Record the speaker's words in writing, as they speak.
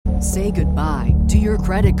Say goodbye to your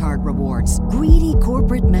credit card rewards. Greedy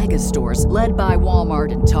corporate mega stores, led by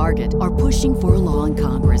Walmart and Target, are pushing for a law in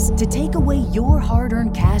Congress to take away your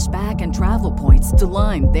hard-earned cash back and travel points to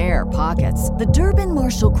line their pockets. The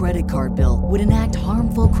Durbin-Marshall credit card bill would enact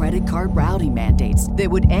harmful credit card routing mandates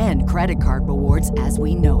that would end credit card rewards as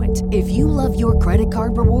we know it. If you love your credit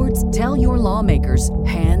card rewards, tell your lawmakers,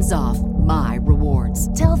 hands off my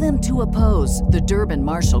rewards. Tell them to oppose the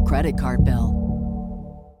Durbin-Marshall credit card bill.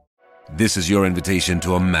 This is your invitation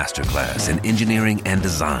to a masterclass in engineering and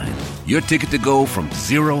design. Your ticket to go from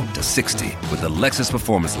 0 to 60 with the Lexus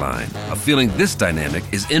Performance Line. A feeling this dynamic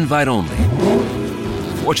is invite only.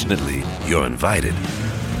 Fortunately, you're invited.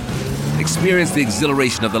 Experience the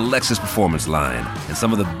exhilaration of the Lexus Performance Line and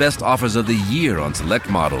some of the best offers of the year on select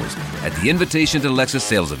models at the Invitation to Lexus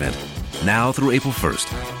sales event, now through April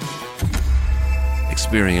 1st.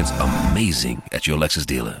 Experience amazing at your Lexus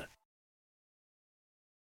dealer.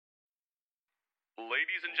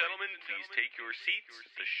 Ladies and gentlemen, please take your seats.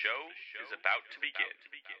 The show is about to begin.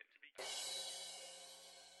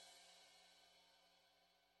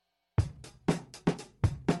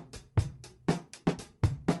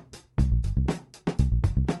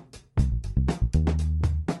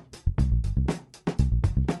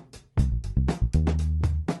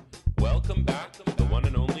 Welcome back to the one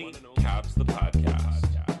and only Cavs the Podcast,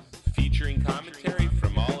 featuring commentary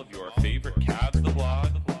from all of your favorite Cavs the Blog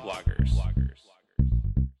bloggers.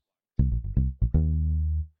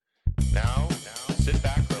 Now, sit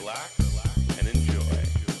back, relax, and enjoy.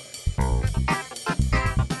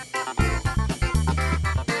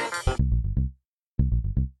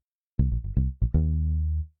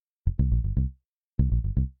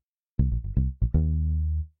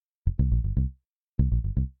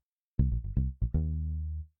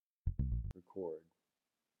 Record.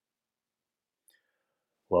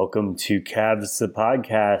 Welcome to Cavs the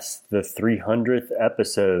Podcast, the 300th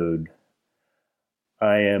episode.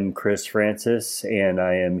 I am Chris Francis, and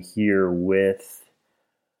I am here with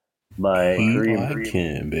my Korean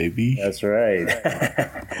Kim, baby. That's right.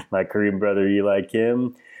 My Korean brother Eli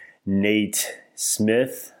Kim. Nate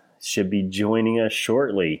Smith should be joining us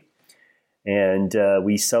shortly. And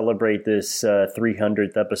we celebrate this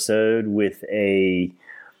 300th episode with a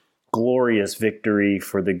glorious victory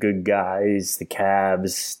for the good guys. The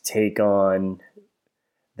Cavs take on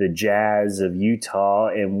the Jazz of Utah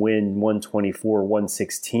and win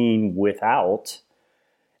 124-116 without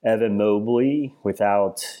Evan Mobley,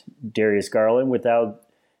 without Darius Garland, without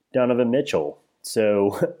Donovan Mitchell.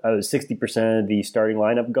 So 60% of the starting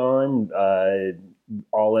lineup gone,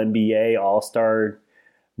 all NBA, all-star,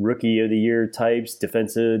 rookie of the year types,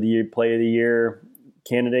 defensive of the year, play of the year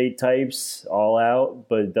candidate types, all out.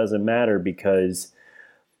 But it doesn't matter because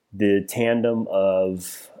the tandem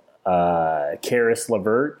of Karis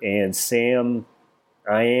LeVert and Sam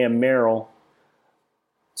Merrill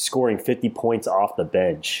scoring 50 points off the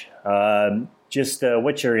bench.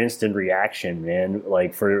 What's your instant reaction, man?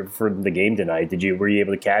 Like for the game tonight, were you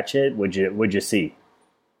able to catch it? What'd you see?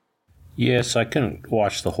 Yes, I couldn't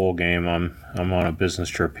watch the whole game. I'm on a business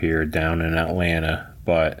trip here down in Atlanta,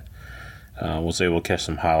 but was able to catch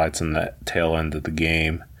some highlights in that tail end of the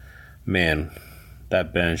game. Man,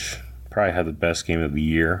 that bench probably had the best game of the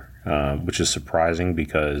year. Which is surprising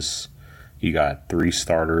because you got 3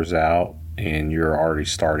 starters out and you're already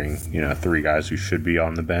starting, 3 guys who should be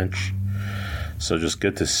on the bench. So just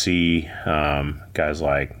good to see guys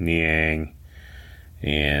like Niang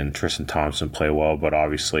and Tristan Thompson play well, but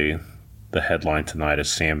obviously the headline tonight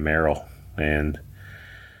is Sam Merrill, and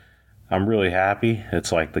I'm really happy.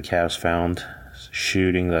 It's like the Cavs found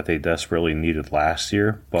shooting that they desperately needed last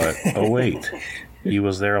year, but oh wait. He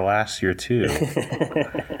was there last year too.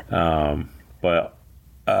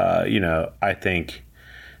 I think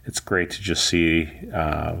it's great to just see,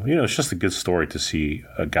 it's just a good story to see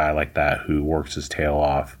a guy like that who works his tail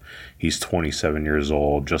off. He's 27 years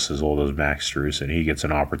old, just as old as Max Strus, and he gets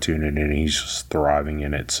an opportunity and he's just thriving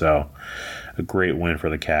in it. So a great win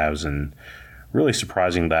for the Cavs, and really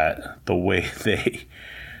surprising that the way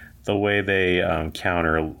they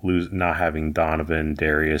counter not having Donovan,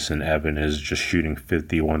 Darius, and Evan is just shooting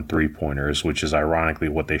 51 three-pointers, which is ironically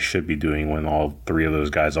what they should be doing when all 3 of those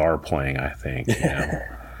guys are playing, I think.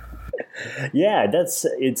 Yeah, it's.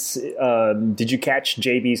 Did you catch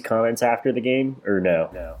JB's comments after the game or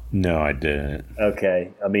no? No, I didn't.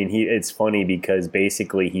 Okay. I mean, it's funny because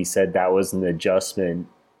basically he said that was an adjustment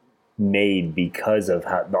made because of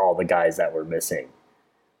all the guys that were missing.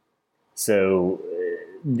 So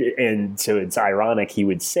it's ironic he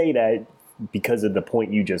would say that because of the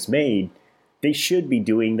point you just made. They should be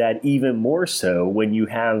doing that even more so when you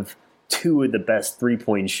have two of the best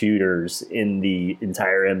 3-point shooters in the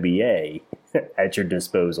entire NBA at your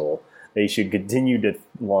disposal. They should continue to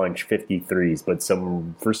launch 53s, but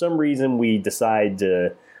for some reason we decide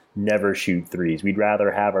to never shoot threes. We'd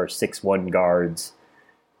rather have our 6'1" guards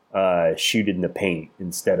shoot in the paint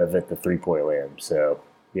instead of at the 3-point land. So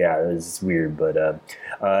yeah, it's weird, but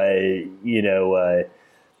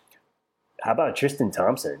how about Tristan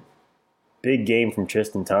Thompson? Big game from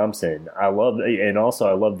Tristan Thompson. I love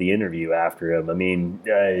the interview after him. I mean,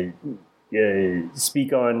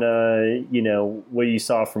 speak on what you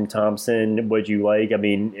saw from Thompson. What you like? I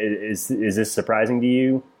mean, is this surprising to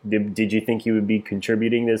you? Did you think he would be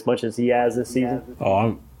contributing as much as he has this season?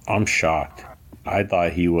 Oh, I'm shocked. I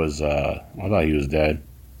thought he was dead.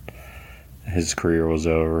 His career was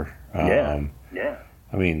over. Yeah.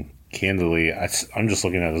 I mean, candidly, I'm just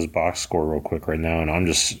looking at his box score real quick right now, and I'm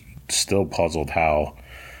just still puzzled how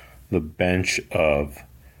the bench of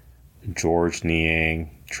George Niang,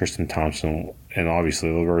 Tristan Thompson, and obviously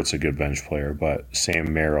LeVert's a good bench player, but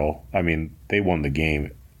Sam Merrill, I mean, they won the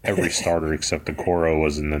game. Every starter except Okoro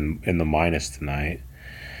was in the minus tonight.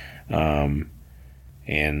 And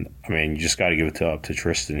I mean, you just got to give it up to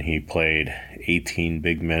Tristan. He played 18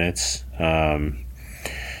 big minutes.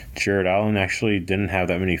 Jared Allen actually didn't have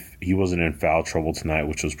that many. He wasn't in foul trouble tonight,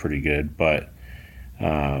 which was pretty good. But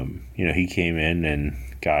he came in and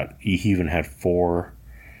he even had 4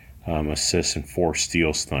 assists and 4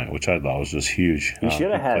 steals tonight, which I thought was just huge. You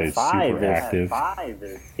should have had 5. Super active.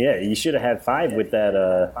 Yeah, you should have had 5 with that.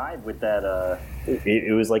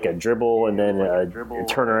 It was like a dribble and then a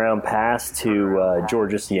turnaround pass to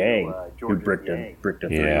Georges Niang, who bricked a 3.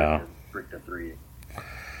 Yeah.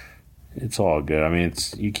 It's all good. I mean,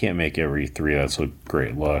 you can't make every 3 that's a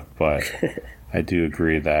great look, but I do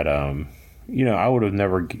agree that I would have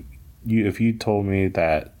never. If you told me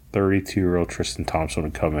that 32-year-old Tristan Thompson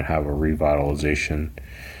would come and have a revitalization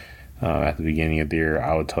at the beginning of the year,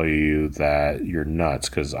 I would tell you that you're nuts,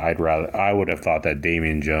 because I would have thought that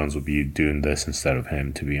Damian Jones would be doing this instead of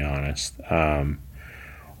him, to be honest.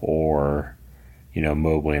 Or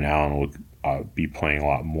Mobley and Allen would be playing a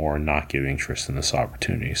lot more and not giving Tristan this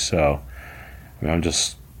opportunity. So I mean,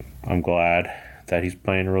 I'm glad that he's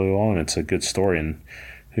playing really well, and it's a good story. And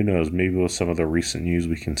who knows, maybe with some of the recent news,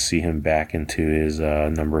 we can see him back into his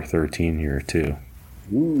number 13 here too.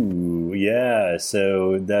 Ooh, yeah.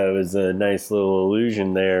 So that was a nice little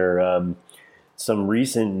allusion there. Some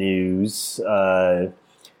recent news that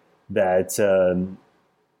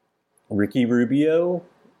Ricky Rubio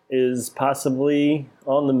is possibly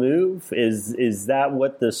on the move. Is that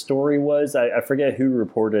what the story was? I forget who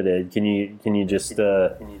reported it. Can you just give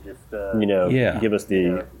us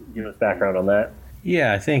the background on that?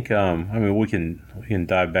 Yeah, I think we can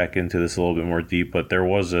dive back into this a little bit more deep, but there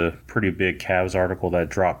was a pretty big Cavs article that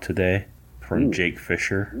dropped today from Jake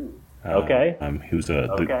Fisher. Okay. He was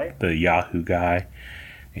the Yahoo guy,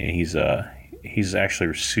 and he's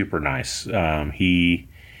actually super nice. He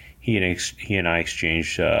and I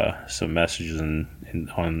exchanged some messages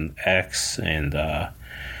on X, and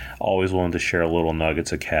always willing to share little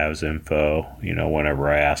nuggets of Cavs info,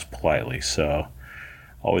 whenever I ask politely. So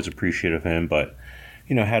always appreciative of him, but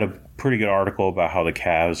had a pretty good article about how the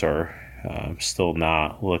Cavs are still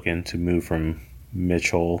not looking to move from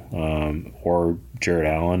Mitchell or Jared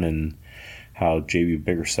Allen, and how JB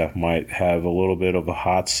Bickerstaff might have a little bit of a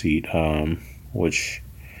hot seat, which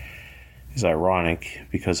is ironic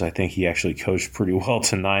because I think he actually coached pretty well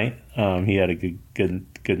tonight. He had a good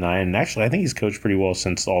night, and actually I think he's coached pretty well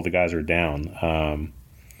since all the guys are down.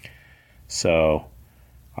 So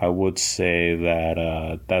I would say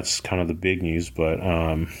that that's kind of the big news, but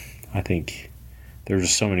I think there's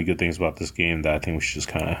just so many good things about this game that I think we should just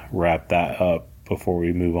kind of wrap that up before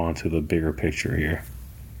we move on to the bigger picture here.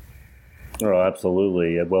 Oh,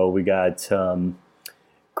 absolutely. Well, we got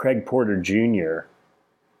Craig Porter Jr.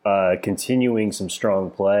 Continuing some strong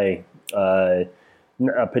play. A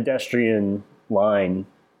pedestrian line,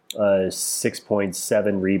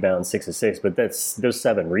 6.7 rebounds, 6 assists, but those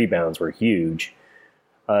 7 rebounds were huge.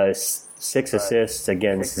 6 assists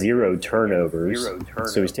against 0 turnovers.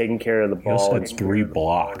 So he's taking care of the ball. He also had 3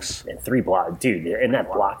 blocks. And 3 blocks. Dude, and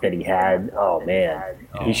that block that he had, oh, man.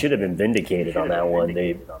 He should have been vindicated on that one.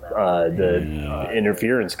 The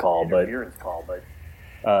interference call, but...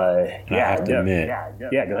 I have to admit, go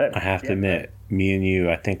ahead. I have to admit, me and you,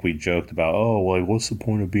 I think we joked about, what's the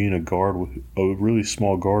point of being a guard, a really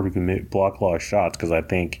small guard who can block a lot of shots? Because I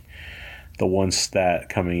think the one stat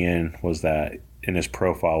coming in was that in his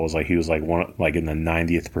profile was he was in the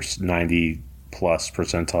 90 plus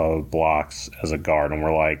percentile of blocks as a guard, and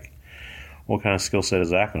we're like, what kind of skill set is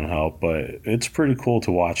that going to help? But it's pretty cool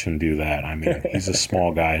to watch him do that. I mean, he's a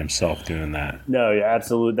small guy himself doing that. No,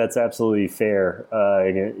 that's absolutely fair.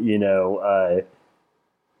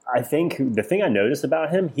 I think the thing I noticed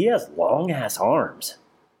about him, he has long ass arms.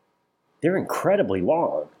 They're incredibly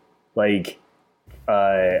long. Like,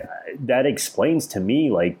 that explains to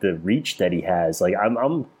me like the reach that he has. Like,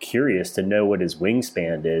 I'm curious to know what his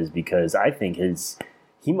wingspan is, because I think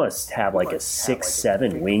he must have like a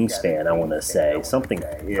 6'7" wingspan. I want to say something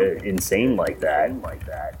insane like that.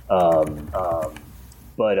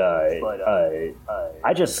 But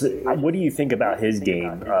what do you think about his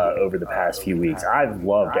game over the past few weeks? I've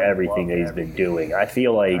loved everything that he's been doing. I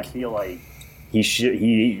feel like I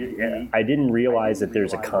didn't realize that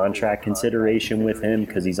there's a contract consideration with him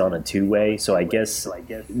because he's on a two-way. So I guess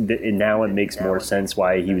now it makes more sense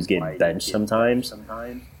why he was getting benched sometimes.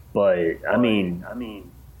 But I mean,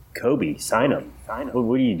 Kobe, sign him. What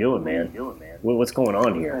are you doing, man? What's going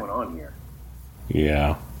on here?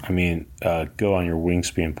 Yeah. I mean, go on your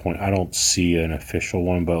wingspan point. I don't see an official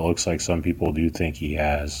one, but it looks like some people do think he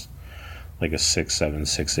has like a 6'7",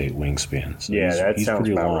 6'8" wingspan. So that sounds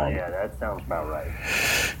pretty about long. right. Yeah, that sounds about right.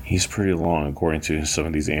 He's pretty long, according to some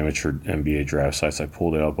of these amateur NBA draft sites I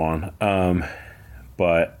pulled it up on.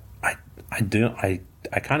 But I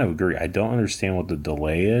kind of agree. I don't understand what the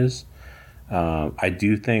delay is. I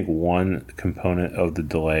do think one component of the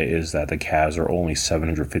delay is that the Cavs are only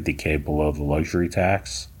 $750K below the luxury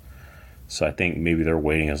tax. So I think maybe they're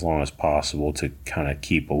waiting as long as possible to kind of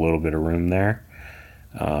keep a little bit of room there.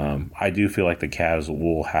 I do feel like the Cavs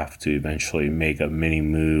will have to eventually make a mini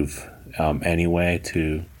move anyway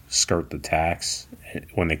to skirt the tax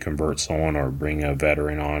when they convert someone or bring a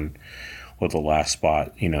veteran on with the last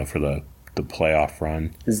spot, for the playoff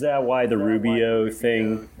run. Is that why the Rubio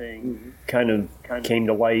thing kind of came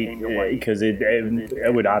to light? Because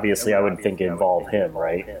it would obviously, I would think, involve him,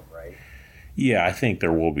 right? Yeah, I think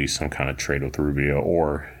there will be some kind of trade with Rubio,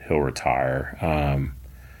 or he'll retire.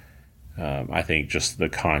 I think just the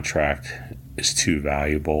contract is too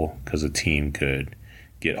valuable because a team could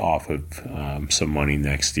get off of some money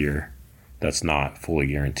next year that's not fully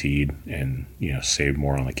guaranteed and save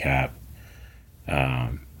more on the cap.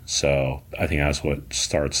 So I think that's what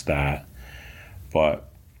starts that. But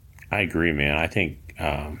I agree, man. I think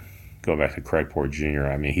going back to Craig Porter Jr.,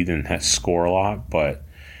 I mean, he didn't score a lot, but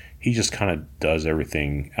he just kind of does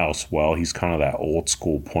everything else well. He's kind of that old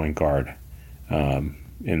school point guard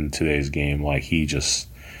in today's game. Like, he just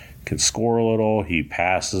can score a little, he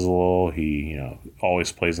passes a little, he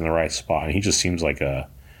always plays in the right spot, and he just seems like a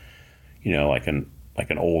like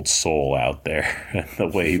an old soul out there the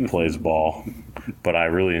way he plays ball. But I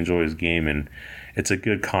really enjoy his game, and it's a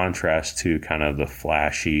good contrast to kind of the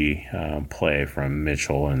flashy play from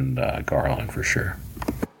Mitchell and Garland for sure.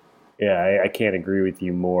 Yeah, I can't agree with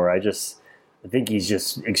you more. I think he's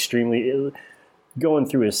just extremely going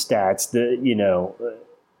through his stats.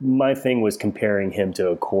 My thing was comparing him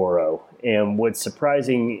to Okoro, and what's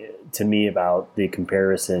surprising to me about the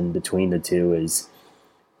comparison between the two is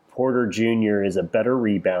Porter Jr. is a better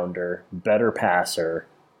rebounder, better passer,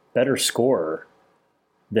 better scorer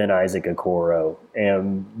than Isaac Okoro,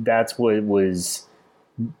 and that's what was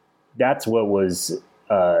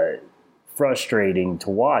frustrating to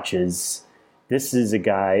watch. Is this is a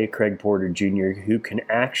guy, Craig Porter Jr., who can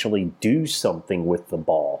actually do something with the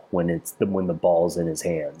ball when the ball's in his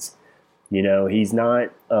hands. He's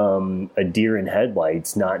not a deer in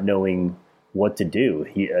headlights, not knowing what to do.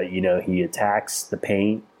 He attacks the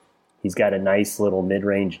paint. He's got a nice little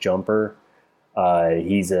mid-range jumper.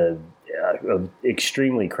 He's a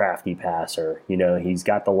extremely crafty passer. He's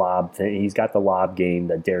got the lob. He's got the lob game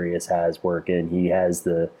that Darius has working. He has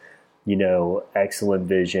the excellent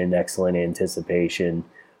vision, excellent anticipation.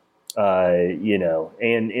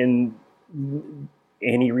 And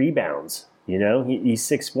he rebounds. He's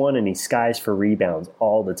 6'1" and he skies for rebounds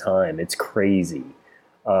all the time. It's crazy.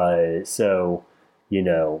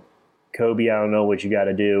 Kobe, I don't know what you got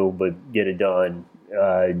to do, but get it done.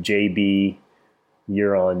 JB,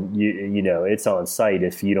 you're on. It's on site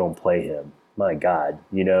if you don't play him. My God,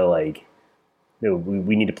 we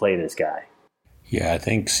need to play this guy. Yeah, I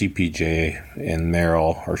think CPJ and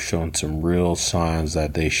Merrill are showing some real signs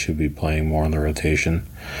that they should be playing more in the rotation.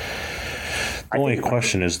 The only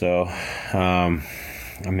question is, though,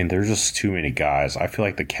 there's just too many guys. I feel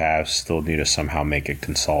like the Cavs still need to somehow make a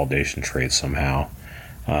consolidation trade somehow,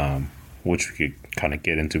 which we could kind of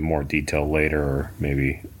get into more detail later, or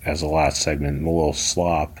maybe as a last segment, a little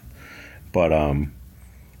slop. But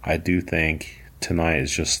I do think tonight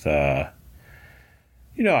is just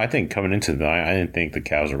I think coming into the night, I didn't think the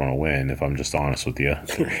Cavs were going to win, if I'm just honest with you.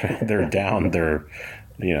 They're down their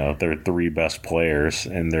three best players,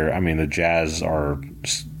 and the Jazz are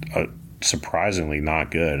surprisingly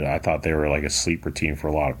not good. I thought they were like a sleeper team for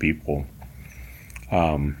a lot of people.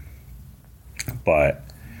 But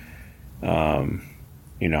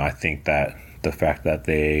I think that the fact that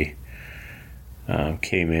they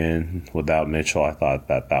came in without Mitchell, I thought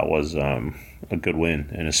that was a good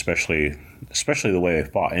win, and especially the way they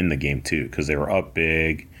fought in the game too, because they were up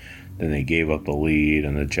big, then they gave up the lead,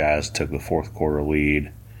 and the Jazz took the fourth quarter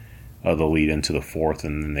lead into the fourth,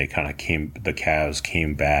 and then the Cavs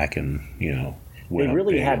came back and they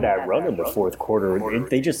really had that run in the fourth quarter.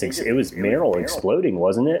 It was Merrill exploding,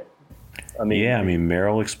 wasn't it?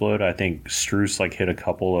 Merrill exploded. I think Strus hit a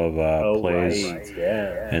couple of plays, right.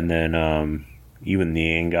 Yeah, and then even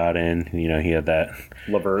Niang got in. He had that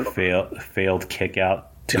LeVert failed kick out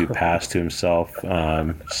to pass to himself.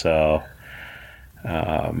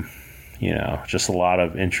 Just a lot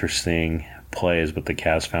of interesting plays, but the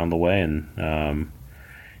Cavs found the way, and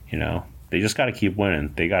they just got to keep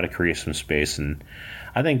winning. They got to create some space, and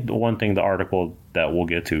I think the one thing the article that we'll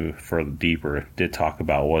get to further deeper did talk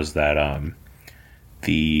about was that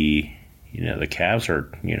the Cavs are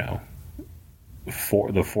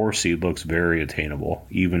the 4 seed looks very attainable,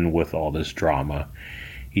 even with all this drama,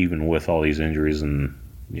 even with all these injuries and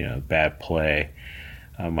bad play.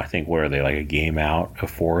 I think where are they, like a game out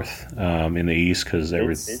of fourth in the East, because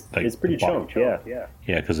it's pretty chunked, yeah,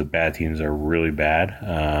 because the bad teams are really bad.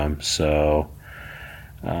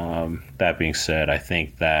 That being said, I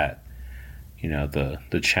think that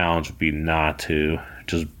the challenge would be not to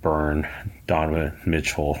just burn Donovan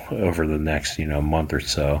Mitchell over the next month or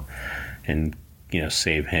so, and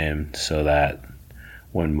save him so that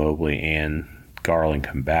when Mobley and Garland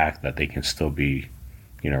come back, that they can still be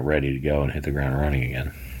ready to go and hit the ground running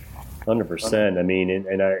again. 100%.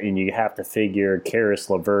 And you have to figure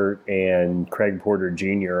Caris LeVert and Craig Porter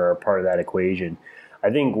Jr. are part of that equation.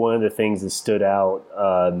 I think one of the things that stood out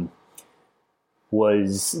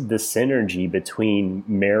was the synergy between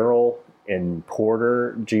Merrill and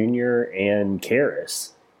Porter Jr. and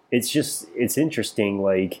Caris. It's interesting,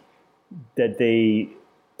 that they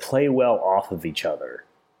play well off of each other.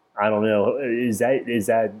 I don't know. Is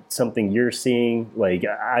that something you're seeing?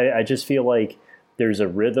 I just feel like there's a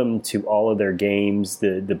rhythm to all of their games.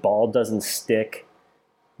 The ball doesn't stick.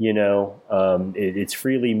 It's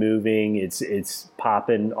freely moving. It's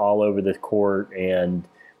popping all over the court, and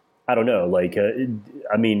I don't know.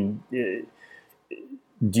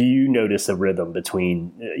 Do you notice a rhythm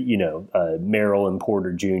between Merrill and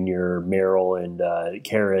Porter Jr., Merrill and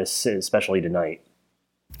Caris, especially tonight?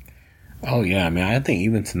 Oh, yeah. I think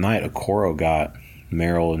even tonight, Okoro got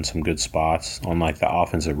Merrill in some good spots on the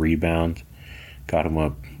offensive rebound. Got him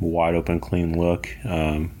a wide open, clean look.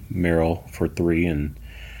 Merrill for 3. And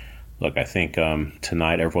look, I think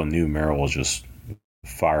tonight everyone knew Merrill was just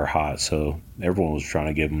fire hot, so everyone was trying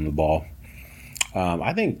to give him the ball.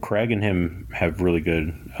 I think Craig and him have really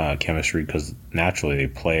good chemistry because naturally they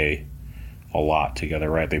play a lot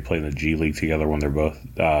together, right? They play in the G League together when they're both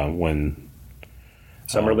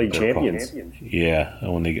Summer League champions. Yeah,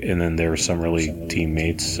 and then they were Summer League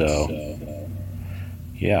teammates. So,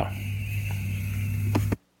 yeah.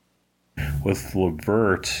 With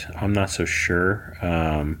LeVert, I'm not so sure,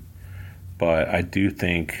 but I do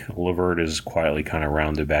think LeVert is quietly kind of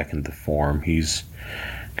rounded back into form. He's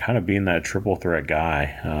kind of being that triple threat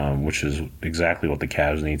guy, which is exactly what the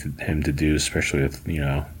Cavs need him to do, especially with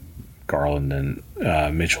Garland and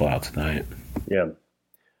Mitchell out tonight. Yeah.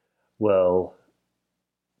 Well,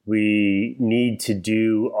 we need to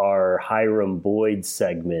do our Hiram Boyd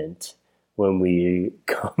segment when we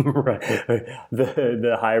come.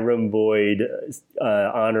 The Hiram Boyd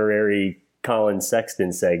honorary Colin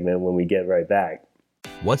Sexton segment when we get right back.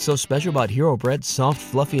 What's so special about Hero Bread's soft,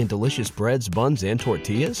 fluffy, and delicious breads, buns, and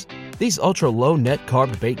tortillas? These ultra-low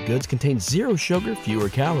net-carb baked goods contain zero sugar, fewer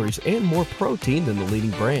calories, and more protein than the leading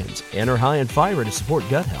brands, and are high in fiber to support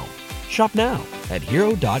gut health. Shop now at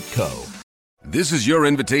Hero.co. This is your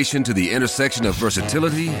invitation to the intersection of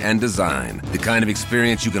versatility and design. The kind of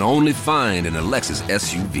experience you can only find in a Lexus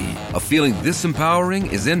SUV. A feeling this empowering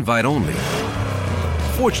is invite only.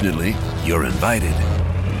 Fortunately, you're invited.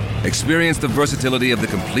 Experience the versatility of the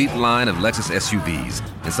complete line of Lexus SUVs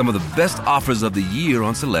and some of the best offers of the year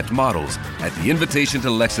on select models at the Invitation to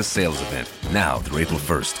Lexus sales event, now through April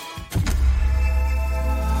 1st.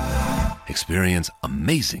 Experience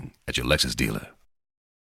amazing at your Lexus dealer.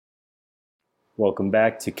 Welcome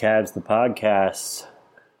back to Cavs the Podcast.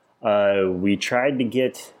 We tried to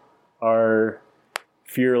get our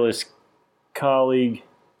fearless colleague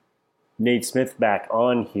Nate Smith back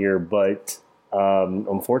on here, but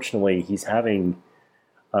unfortunately he's having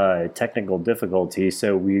technical difficulties,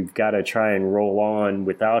 so we've got to try and roll on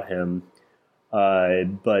without him.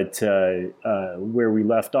 But where we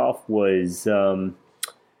left off was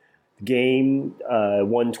game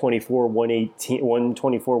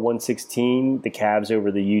 124-116, the Cavs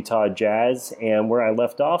over the Utah Jazz. And where I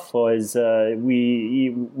left off was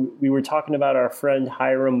we were talking about our friend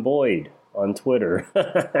Hiram Boyd on Twitter.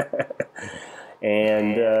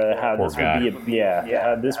 And how this would be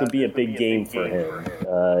this would be a big game for him.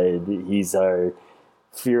 He's our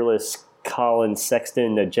fearless Colin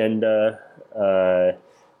Sexton agenda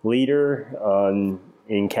leader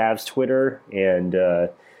in Cavs Twitter, and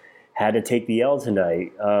had to take the L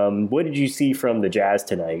tonight. What did you see from the Jazz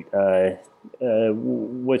tonight?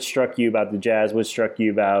 What struck you about the Jazz? What struck you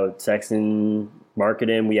about Sexton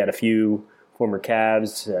marketing? We had a few former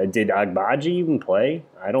Cavs. Did Agbaji even play?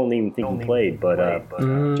 I don't even think he played, but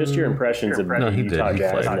just your impressions of the Utah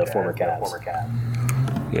Jazz and the former Cavs.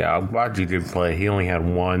 Yeah, Agbaji did play. He only had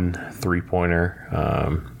one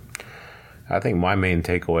 3-pointer. I think my main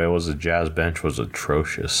takeaway was the Jazz bench was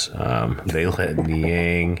atrocious. They let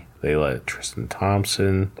Niang, they let Tristan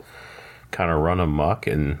Thompson kind of run amok,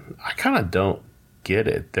 and I kind of don't get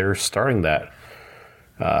it. They're starting that,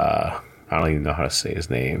 I don't even know how to say his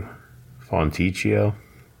name, Fontecchio.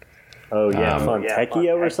 Oh, yeah,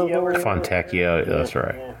 Fontecchio or something? Fontecchio, that's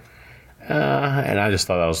right. And I just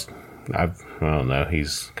thought that was, I don't know,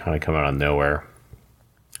 he's kind of come out of nowhere.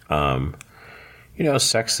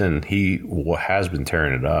 Sexton, he has been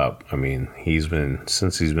tearing it up. I mean,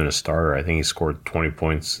 since he's been a starter, I think he scored 20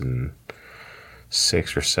 points in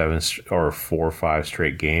 6 or 7 or 4 or 5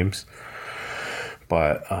 straight games.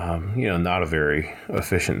 But, not a very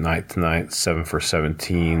efficient night tonight. 7 for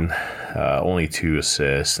 17, only 2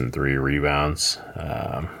 assists and 3 rebounds.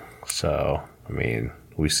 So, I mean,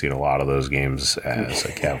 we've seen a lot of those games as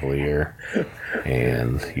a Cavalier.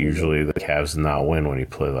 And usually the Cavs did not win when he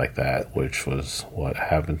played like that, which was what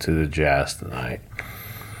happened to the Jazz tonight.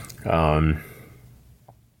 I'm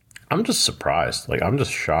just surprised. I'm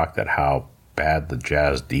just shocked at how bad the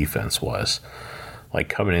Jazz defense was.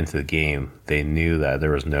 Coming into the game, they knew that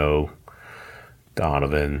there was no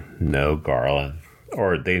Donovan, no Garland,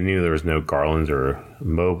 or they knew there was no Garland or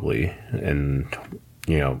Mobley. And,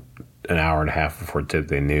 an hour and a half before tip,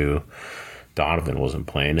 they knew Donovan wasn't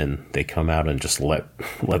playing, and they come out and just let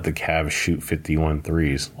the Cavs shoot 51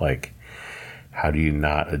 threes. How do you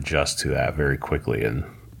not adjust to that very quickly? And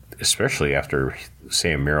especially after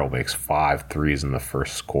Sam Merrill makes 5 threes in the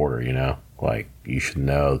first quarter, you should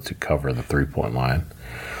know to cover the 3-point line.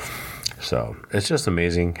 So it's just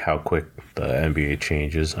amazing how quick the NBA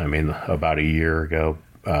changes. I mean, about a year ago,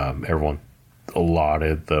 everyone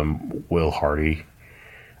lauded the Will Hardy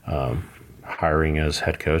hiring as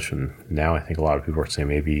head coach, and now I think a lot of people are saying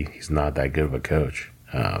maybe he's not that good of a coach.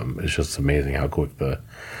 It's just amazing how quick the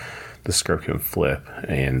script can flip.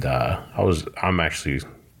 And I was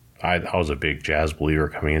a big Jazz believer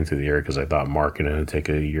coming into the year because I thought Markkanen would take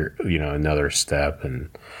a year, another step, and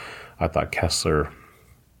I thought Kessler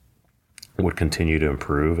would continue to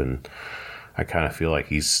improve, and I kind of feel like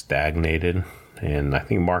he's stagnated. And I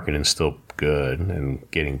think Markkanen's still good and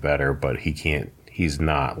getting better, but he's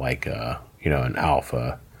not an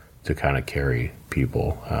alpha to kind of carry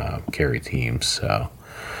people, carry teams. So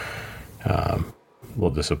a little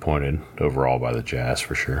disappointed overall by the Jazz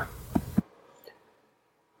for sure.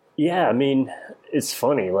 Yeah, I mean, it's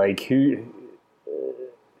funny.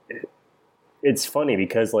 It's funny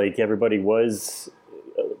because everybody was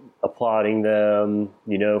applauding them,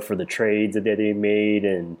 for the trades that they made,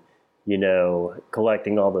 and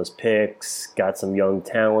collecting all those picks, got some young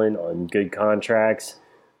talent on good contracts.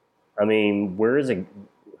 I mean, where is it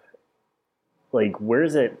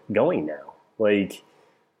going now?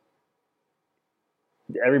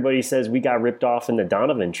 Everybody says we got ripped off in the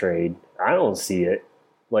Donovan trade. I don't see it.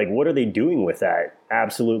 What are they doing with that?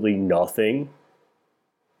 Absolutely nothing.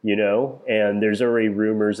 And there's already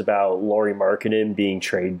rumors about Lauri Markkanen being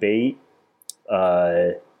trade bait.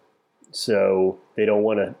 So they don't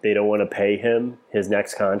want to pay him his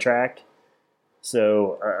next contract.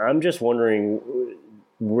 So I'm just wondering,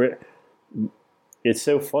 it's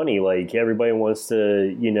so funny. Everybody wants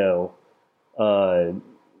to,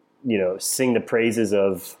 sing the praises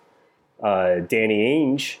of Danny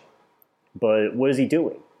Ainge, but what is he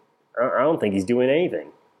doing? I don't think he's doing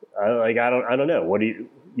anything. I don't know. What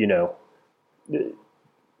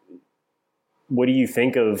do you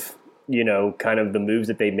think of, kind of the moves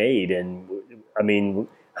that they made? And I mean,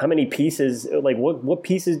 how many pieces, like what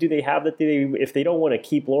pieces do they have that if they don't want to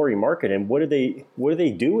keep Lauri Markkanen, what are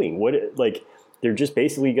they doing? Like they're just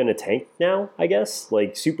basically going to tank now, I guess,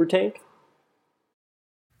 like super tank.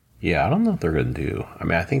 Yeah, I don't know if they're going to do. I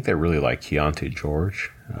mean, I think they really like Keontae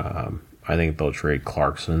George. I think they'll trade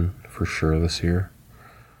Clarkson for sure this year.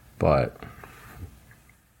 But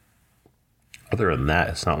other than that,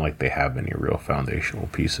 it's not like they have any real foundational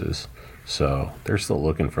pieces. So they're still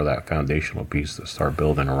looking for that foundational piece to start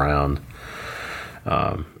building around.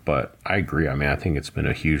 But I agree. I mean, I think it's been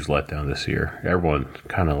a huge letdown this year. Everyone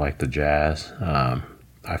kind of liked the Jazz.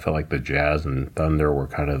 I felt like the Jazz and Thunder were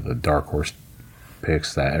kind of the dark horse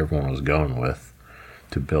picks that everyone was going with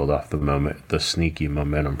to build off the sneaky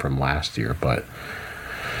momentum from last year. But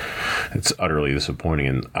it's utterly disappointing.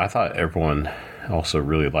 And I thought everyone also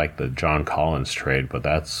really liked the John Collins trade, but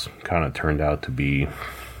that's kind of turned out to be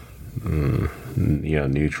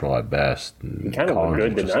neutral at best. He kind of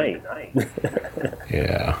looked good tonight.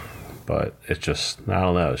 Yeah, but it's just, I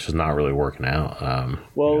don't know, it's just not really working out.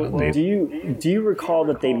 Do you recall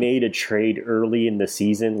that they made a trade early in the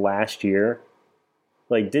season last year?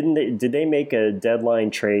 Like, did they make a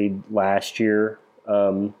deadline trade last year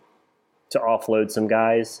to offload some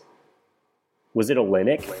guys? Was it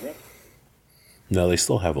Olynyk? No, they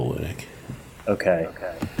still have Olynyk. Okay.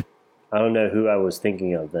 I don't know who I was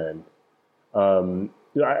thinking of then.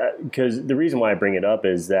 Because the reason why I bring it up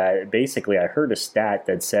is that basically I heard a stat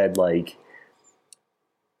that said like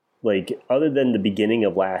other than the beginning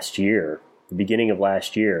of last year,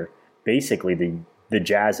 basically the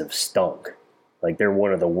Jazz have stunk. Like they're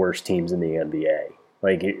one of the worst teams in the NBA.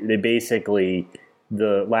 Like they basically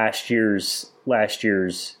the last year's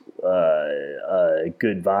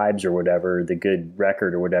good vibes or whatever, the good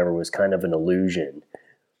record or whatever was kind of an illusion.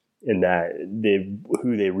 In that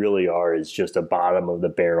who they really are is just a bottom of the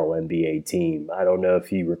barrel NBA team. I don't know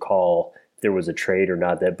if you recall if there was a trade or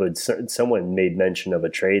not, but someone made mention of a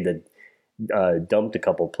trade that dumped a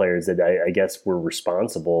couple of players that I guess were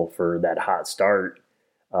responsible for that hot start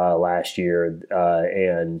last year,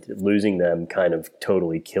 and losing them kind of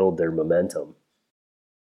totally killed their momentum.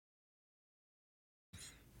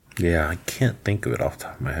 Yeah, I can't think of it off the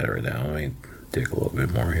top of my head right now. Let me dig a little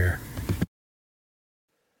bit more here.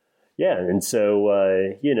 Yeah, and so,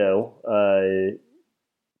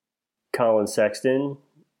 Colin Sexton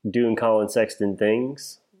doing Colin Sexton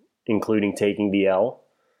things, including taking the L.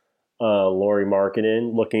 Lauri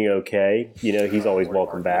Markkanen looking okay. He's always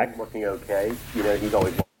welcome back.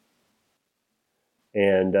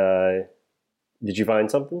 And did you find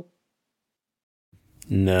something?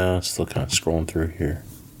 No, still kind of scrolling through here.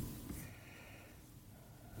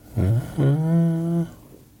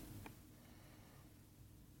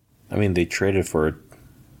 I mean, they traded for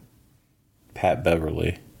Pat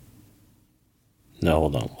Beverly. No,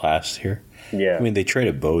 hold on. Last year? Yeah. I mean, they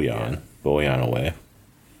traded Bojan away.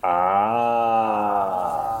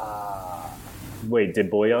 Wait, did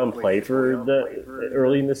Bojan play for the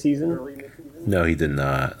early in the season? No, he did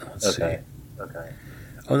not. Let's see. Okay.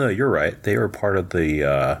 Oh, no, you're right. They were part of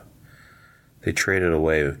the... they traded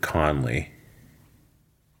away with Conley.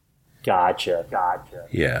 Gotcha.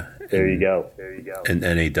 Yeah. There you go. And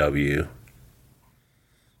NAW.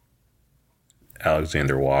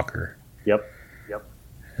 Alexander Walker. Yep.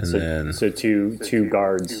 And so two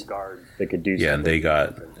guards that could do something. Yeah, and they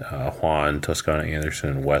got Juan, Toscano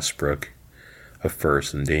Anderson, Westbrook, a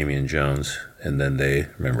first, and Damian Jones. And then they,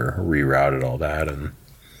 rerouted all that and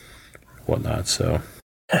whatnot, so...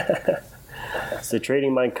 So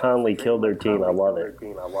trading Mike Conley killed their team. I love it.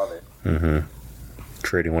 Mm-hmm.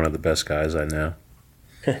 Trading one of the best guys I know.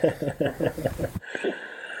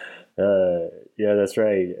 Yeah, that's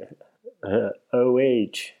right.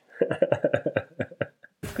 OH.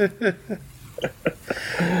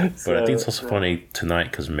 But I think it's also funny tonight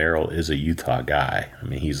because Merrill is a Utah guy. I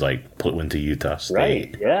mean, he's went to Utah State.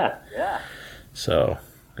 Right, yeah. So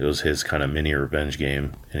it was his kind of mini revenge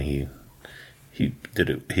game, and he did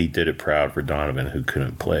it proud for Donovan, who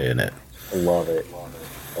couldn't play in it. I love it.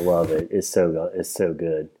 It's so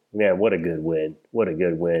good. Man, what a good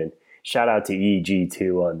win. Shout out to EG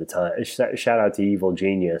too on the time. Shout out to Evil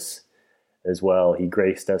Genius as well. He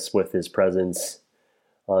graced us with his presence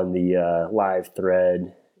on the live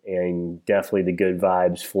thread, and definitely the good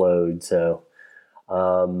vibes flowed. So,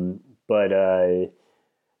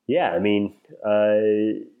 yeah, I mean,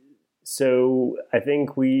 so I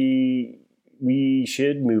think we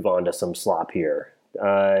should move on to some slop here.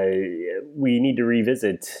 We need to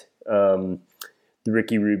revisit the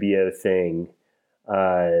Ricky Rubio thing.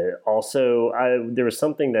 Also, there was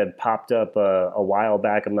something that popped up a while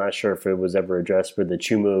back. I'm not sure if it was ever addressed for the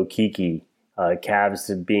Chuma Okeke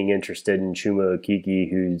Cavs being interested in Chuma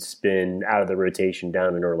Okeke, who's been out of the rotation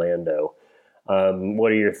down in Orlando.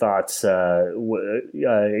 What are your thoughts?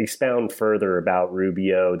 Expound further about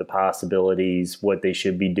Rubio, the possibilities, what they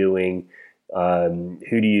should be doing.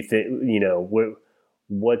 Who do you think?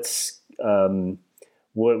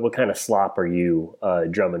 What kind of slop are you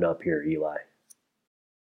drumming up here, Eli?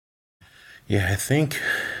 Yeah, I think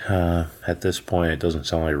at this point, it doesn't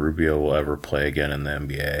sound like Rubio will ever play again in the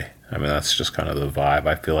NBA. I mean, that's just kind of the vibe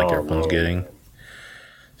I feel like everyone's getting.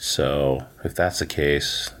 So if that's the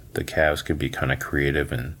case, the Cavs could be kind of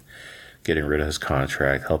creative in getting rid of his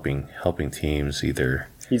contract, helping teams either.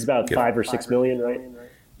 He's about $5 or $6 million, right?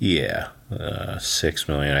 Yeah, $6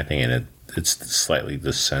 million, I think, and it's slightly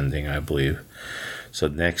descending, I believe. So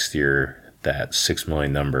next year, that $6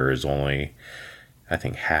 million number is only, I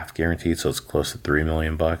think, half guaranteed, so it's close to $3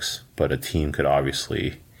 million. But a team could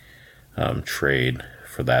obviously trade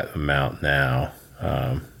for that amount now,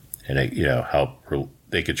 and it, help.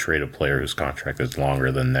 They could trade a player whose contract is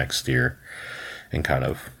longer than next year, and kind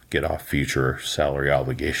of get off future salary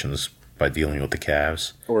obligations by dealing with the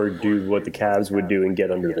Cavs, or do what the Cavs would do and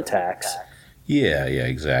get under the tax. Yeah,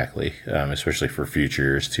 exactly. Especially for future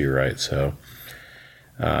years too, right? So,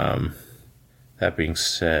 that being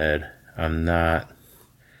said, I'm not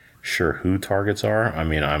sure who targets are. I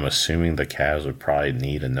mean, I'm assuming the Cavs would probably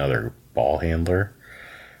need another ball handler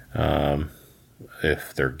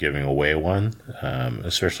if they're giving away one,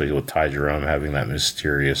 especially with Ty Jerome having that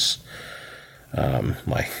mysterious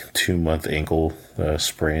 2-month ankle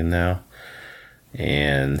sprain now.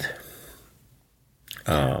 And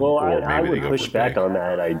I would push back on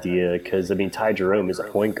that idea because, I mean, Ty Jerome is a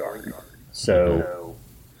point guard. So,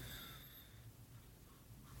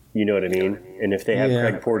 you know what I mean? And if they have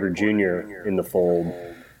Craig Porter Jr. in the fold.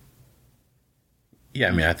 Yeah,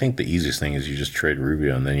 I mean, I think the easiest thing is you just trade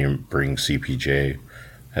Rubio and then you bring CPJ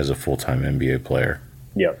as a full-time NBA player.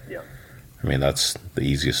 Yep. I mean, that's the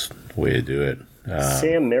easiest way to do it.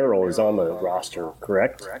 Sam Merrill is on the roster,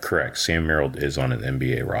 correct? Correct. Sam Merrill is on an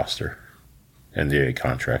NBA roster. NBA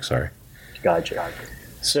contract, sorry. Gotcha.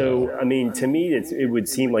 So, I mean, to me, it would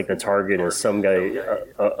seem like the target is some guy,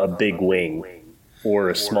 a big wing or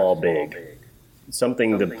a small big.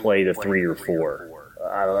 Something to play the 3 or 4.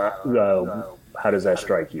 I don't know. How does that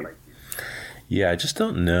strike you? Yeah, I just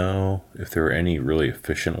don't know if there are any really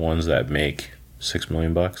efficient ones that make $6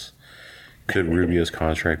 million. Could Rubio's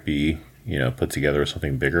contract be, put together with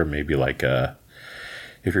something bigger? Maybe like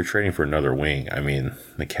if you're trading for another wing, I mean,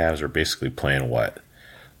 the Cavs are basically playing what,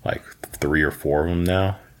 like 3 or 4 of them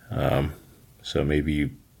now. So maybe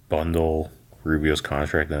you bundle Rubio's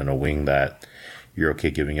contract and a wing that you're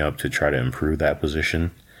okay giving up to try to improve that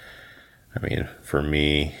position. I mean, for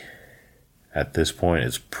me, at this point,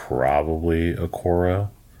 it's probably a Okoro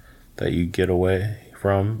that you get away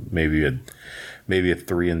from. Maybe a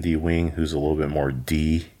 3-and-D wing who's a little bit more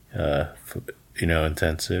D,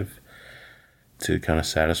 intensive to kind of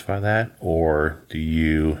satisfy that. Or do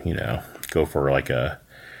you, go for like a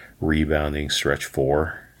rebounding stretch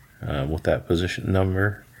 4 with that position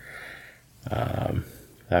number?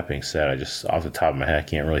 That being said, I just, off the top of my head, I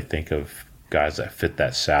can't really think of guys that fit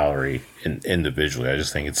that salary individually. I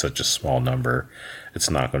just think it's such a small number. It's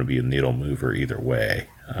not going to be a needle mover either way.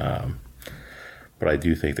 But I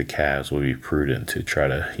do think the Cavs will be prudent to try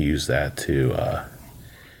to use that to,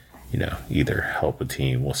 either help a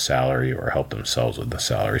team with salary or help themselves with the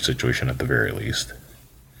salary situation at the very least.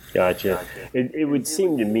 Gotcha. It would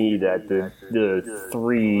seem to me that the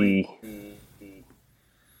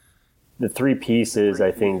three pieces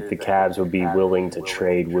I think the Cavs would be willing to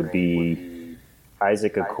trade would be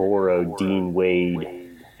Isaac Okoro, Dean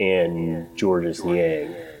Wade, and Georges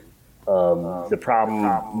Niang. The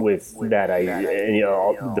problem with that,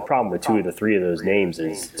 the problem with 2 of the 3 of those names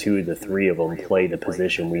is 2 of the 3 of them play the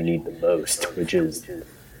position we need the most, which is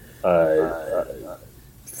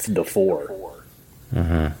the 4.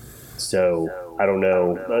 Mm-hmm. So I don't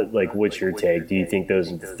know, what's your take? Do you think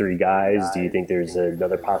those are the 3 guys? Do you think there's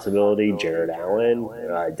another possibility? Jared Allen?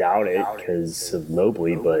 I doubt it because of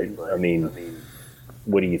Mobley, but I mean,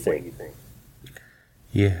 what do you think?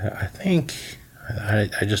 Yeah,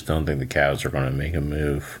 I just don't think the Cavs are going to make a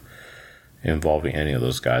move involving any of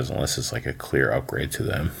those guys unless it's like a clear upgrade to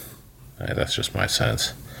them. That's just my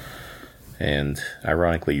sense. And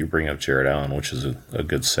ironically, you bring up Jared Allen, which is a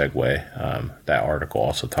good segue. That article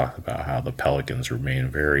also talked about how the Pelicans remain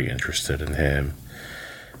very interested in him,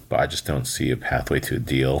 but I just don't see a pathway to a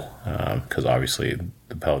deal because obviously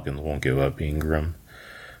the Pelicans won't give up Ingram,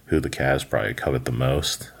 who the Cavs probably covet the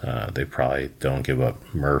most. They probably don't give up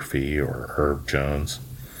Murphy or Herb Jones.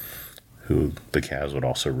 who the Cavs would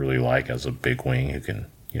also really like as a big wing who can,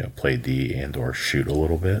 play D and or shoot a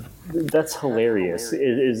little bit. That's hilarious.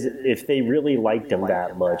 Is if they really liked him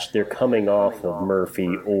that much, they're coming off of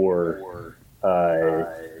Murphy or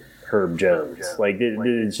Herb Jones. Like,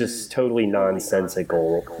 it's just totally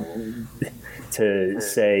nonsensical to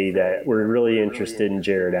say that we're really interested in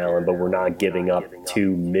Jared Allen, but we're not giving up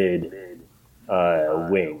 2 mid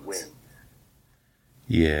wings.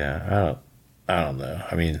 Yeah, I don't know.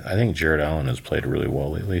 I mean, I think Jared Allen has played really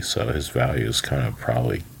well lately, so his value has kind of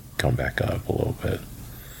probably come back up a little bit.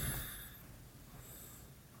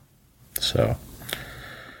 So,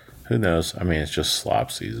 who knows? I mean, it's just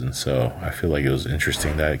slop season, so I feel like it was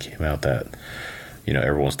interesting that it came out that,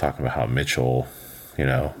 everyone's talking about how Mitchell,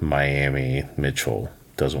 Miami, Mitchell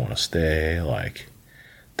doesn't want to stay, like,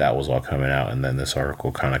 that was all coming out, and then this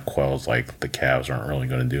article kind of quells, like, the Cavs aren't really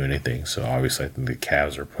going to do anything, so obviously I think the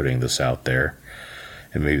Cavs are putting this out there,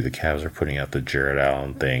 and maybe the Cavs are putting out the Jared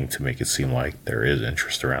Allen thing to make it seem like there is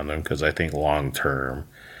interest around them, because I think long term,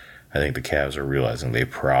 I think the Cavs are realizing they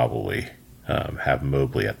probably have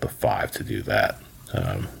Mobley at the 5 to do that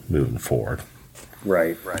moving forward.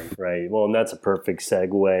 Right. Well, and that's a perfect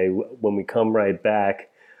segue. When we come right back,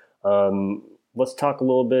 let's talk a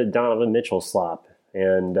little bit Donovan Mitchell slop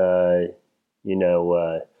and,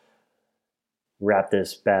 wrap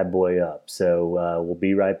this bad boy up. So we'll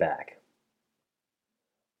be right back.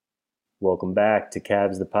 Welcome back to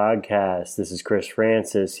Cavs the Podcast. This is Chris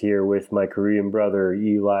Francis here with my Korean brother,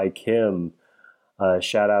 Eli Kim.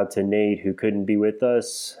 Shout out to Nate, who couldn't be with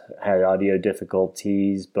us, had audio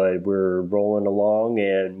difficulties, but we're rolling along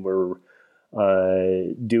and we're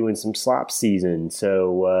doing some slop season.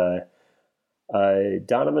 So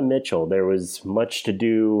Donovan Mitchell, there was much to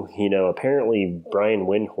do. Apparently Brian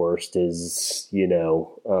Windhorst is,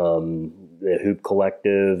 the Hoop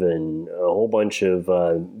Collective and a whole bunch of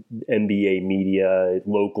NBA media,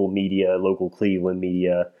 local Cleveland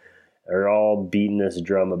media, are all beating this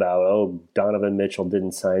drum about, Donovan Mitchell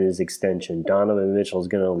didn't sign his extension. Donovan Mitchell's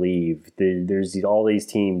going to leave. There's all these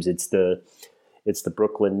teams. It's the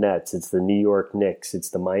Brooklyn Nets. It's the New York Knicks. It's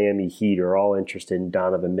the Miami Heat are all interested in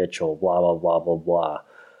Donovan Mitchell, blah, blah, blah, blah, blah.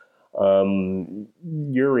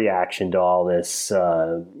 Your reaction to all this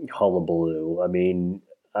hullabaloo? I mean,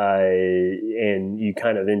 and you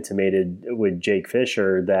kind of intimated with Jake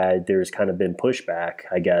Fisher that there's kind of been pushback,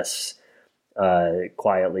 I guess,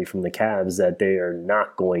 quietly from the Cavs that they are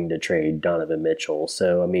not going to trade Donovan Mitchell.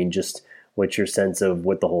 So, I mean, just what's your sense of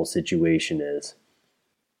what the whole situation is?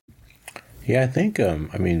 Yeah, I think,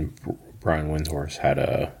 Brian Windhorst had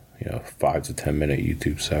a 5 to 10 minute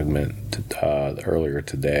YouTube segment earlier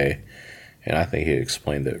today, and I think he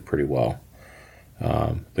explained it pretty well.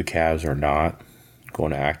 The Cavs are not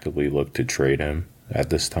going to actively look to trade him at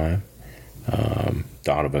this time.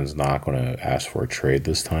 Donovan's not going to ask for a trade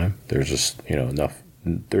this time. There's just,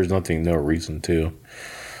 no reason to.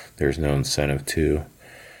 There's no incentive to.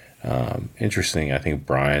 Interesting, I think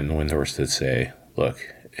Brian Windhorst did say, look,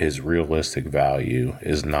 his realistic value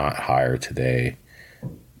is not higher today,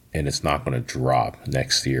 and it's not going to drop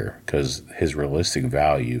next year because his realistic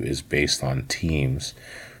value is based on teams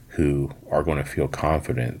who are going to feel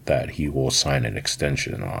confident that he will sign an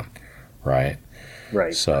extension on, right?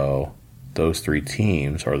 Right. So those 3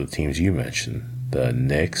 teams are the teams you mentioned, the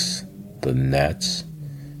Knicks, the Nets,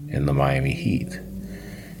 and the Miami Heat.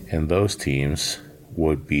 And those teams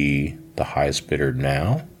would be the highest bidder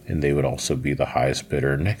now, and they would also be the highest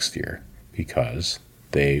bidder next year because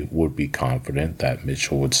they would be confident that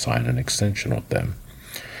Mitchell would sign an extension with them.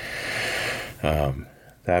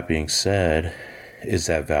 That being said, is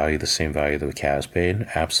that value the same value that the Cavs paid?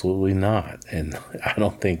 Absolutely not. And I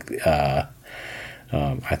don't think, I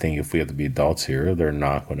think if we have to be adults here, they're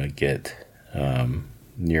not going to get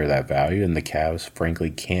near that value. And the Cavs,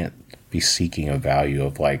 frankly, can't be seeking a value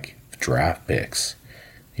of like draft picks.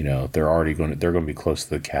 They're going to be close to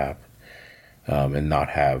the cap and not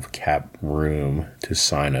have cap room to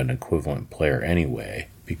sign an equivalent player anyway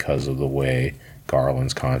because of the way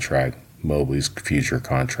Garland's contract, Mobley's future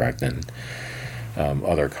contract, and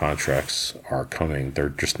other contracts are coming. They're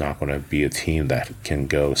just not going to be a team that can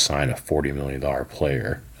go sign a $40 million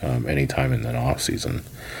player anytime in the offseason.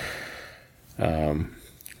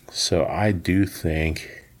 So I do think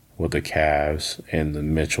with the Cavs and the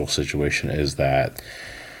Mitchell situation is that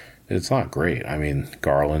it's not great. I mean,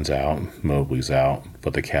 Garland's out, Mobley's out,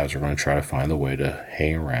 but the Cavs are going to try to find a way to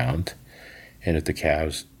hang around. And if the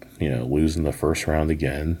Cavs, lose in the first round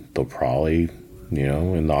again, they'll probably,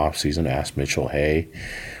 in the offseason ask Mitchell, hey,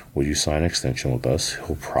 would you sign an extension with us?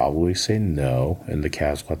 He'll probably say no, and the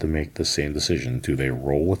Cavs will have to make the same decision. Do they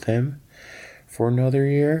roll with him for another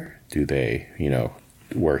year? Do they,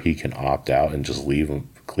 where he can opt out and just leave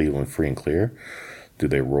Cleveland free and clear? Do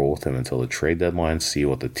they roll with him until the trade deadline, see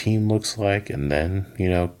what the team looks like, and then,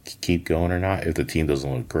 keep going or not? If the team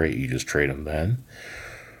doesn't look great, you just trade him then?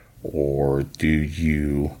 Or do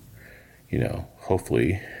you,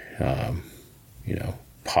 hopefully,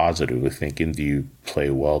 positively thinking, do you play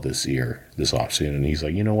well this offseason? And he's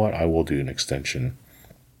like, you know what, I will do an extension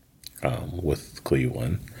with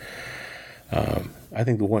Cleveland. I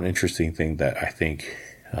think the one interesting thing that I think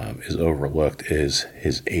is overlooked is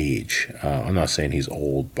his age. I'm not saying he's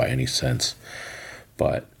old by any sense,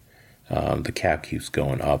 but the cap keeps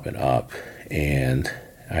going up and up, and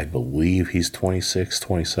I believe he's 26,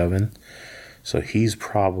 27, so he's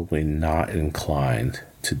probably not inclined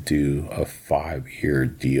to do a 5-year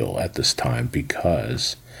deal at this time,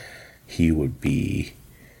 because he would be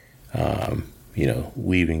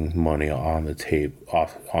leaving money on the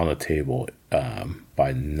table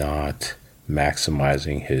by not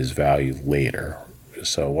maximizing his value later.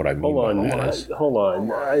 So what I mean by that is... Hold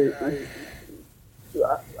on.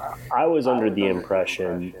 I was under the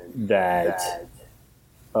impression that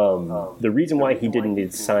the reason why he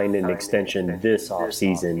didn't sign an extension this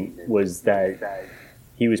offseason was that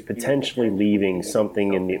he was potentially leaving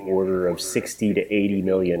something in the order of 60 to 80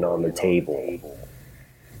 million on the table.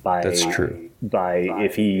 That's true.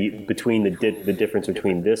 If he, between the difference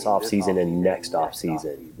between this offseason and next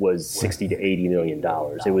offseason was 60 to 80 million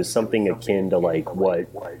dollars. It was something akin to like what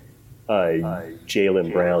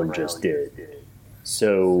Jaylen Brown just did.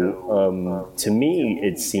 So to me,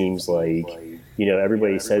 it seems like,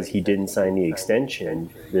 everybody says he didn't sign the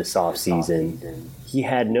extension this offseason. He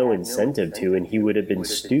had no incentive to, and he would have been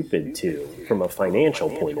stupid to from a financial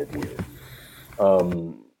point of view.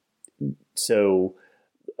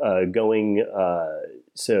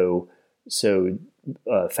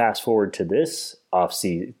 Fast forward to this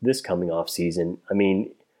coming off season. I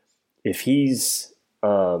mean, if he's,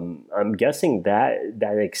 I'm guessing that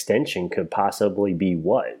extension could possibly be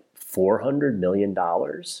what, $400 million,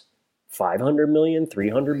 $500 million,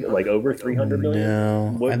 300, like over 300 million.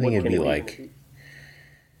 No, I think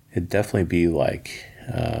it'd definitely be like,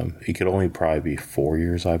 it could only probably be 4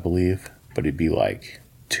 years, I believe, but it'd be like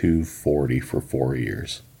 240 for 4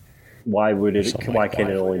 years. Why can't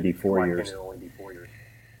it only be 4 years?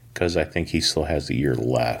 Because I think he still has a year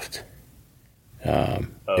left.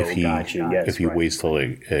 If he waits till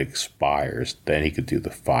it expires, then he could do the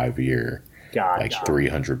 5-year, like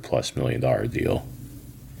 $300+ million deal.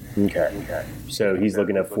 Okay. So he's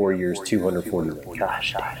looking at 4 years, 240 million.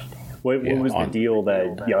 Gosh, what was the deal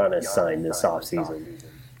that Giannis signed this offseason?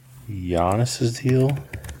 Giannis's deal?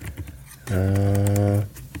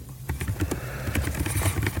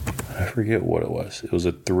 I forget what it was. It was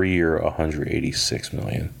a 3-year, $186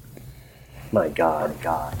 million. My God.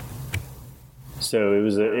 So it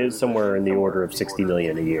was somewhere in the order of $60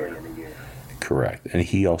 million a year. Correct. And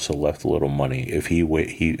he also left a little money. If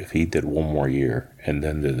he did one more year and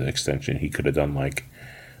then did an extension, he could have done like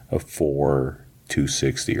a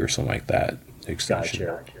 260 or something like that extension.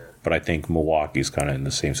 Gotcha. But I think Milwaukee's kind of in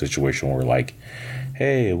the same situation where like,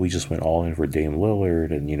 hey, we just went all in for Dame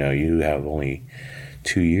Lillard, and you have only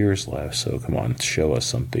 2 years left, so come on, show us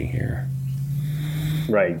something here.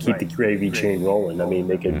 Right, keep the gravy train rolling. I mean,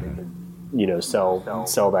 they could, sell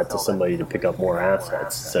that to somebody to pick up more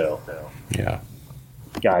assets. So, yeah,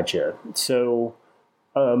 gotcha. So,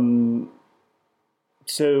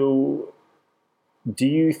 do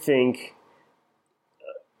you think?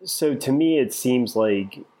 So to me, it seems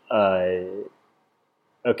like.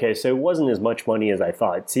 Okay, so it wasn't as much money as I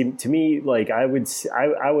thought. See, to me, like I would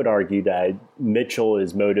argue that Mitchell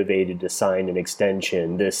is motivated to sign an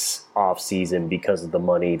extension this offseason because of the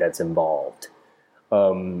money that's involved.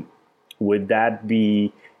 Would that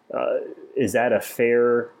be? Is that a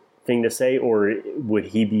fair thing to say, or would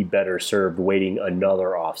he be better served waiting another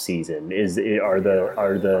offseason? Is the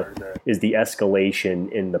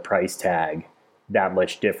escalation in the price tag that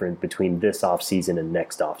much different between this offseason and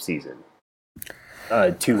next offseason?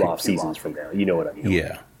 2 off seasons from now, you know what I mean?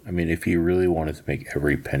 Yeah, I mean, if you really wanted to make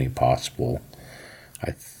every penny possible,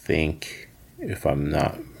 I think, if I'm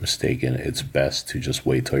not mistaken, it's best to just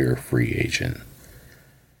wait till you're a free agent,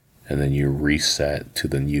 and then you reset to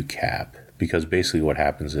the new cap. Because basically, what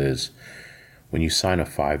happens is, when you sign a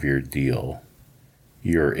 5-year deal,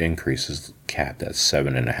 your increase is capped at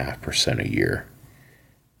 7.5% a year.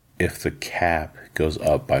 If the cap goes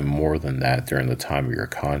up by more than that during the time of your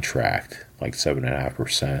contract, like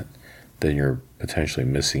 7.5%, then you're potentially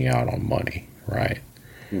missing out on money, right?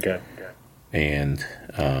 Okay. And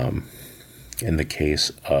in the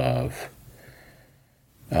case of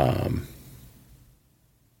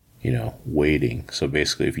waiting. So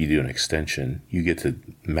basically, if you do an extension, you get to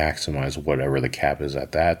maximize whatever the cap is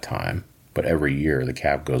at that time. But every year, the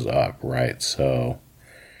cap goes up, right? So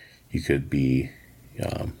you could be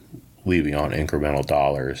leaving on incremental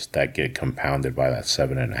dollars that get compounded by that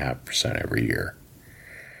 7.5% every year.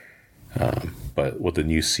 But with the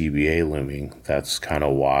new CBA looming, that's kind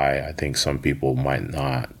of why I think some people might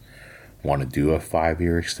not want to do a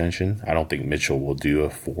 5-year extension. I don't think Mitchell will do a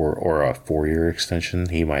 4-year extension.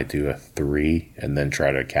 He might do a 3 and then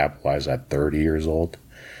try to capitalize at 30 years old.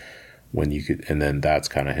 And then that's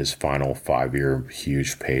kind of his final 5-year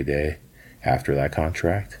huge payday after that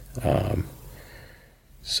contract.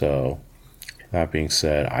 So that being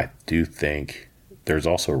said, I do think there's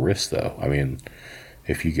also risk though. I mean,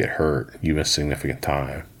 if you get hurt, you miss significant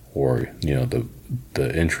time, or the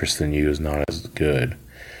interest in you is not as good.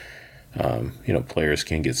 Players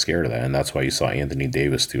can get scared of that, and that's why you saw Anthony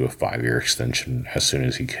Davis do a 5-year extension as soon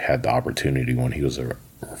as he had the opportunity when he was a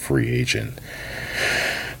free agent.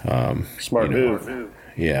 Smart move.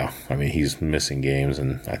 Yeah, I mean, he's missing games,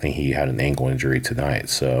 and I think he had an ankle injury tonight.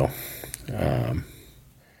 So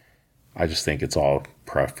I just think it's all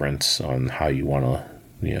preference on how you want to,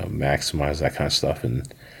 maximize that kind of stuff.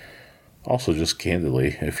 And also, just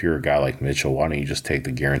candidly, if you're a guy like Mitchell, why don't you just take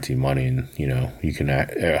the guaranteed money and, you can,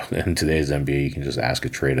 in today's NBA, you can just ask a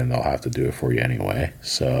trade and they'll have to do it for you anyway.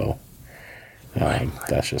 So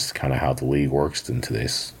that's just kind of how the league works in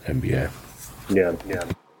today's NBA. Yeah.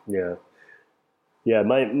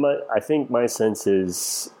 I think my sense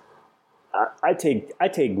is I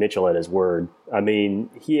take Mitchell at his word. I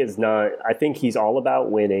mean, he is not, I think he's all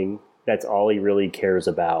about winning. That's all he really cares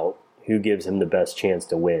about. Who gives him the best chance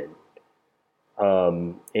to win?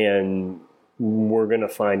 And we're going to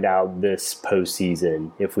find out this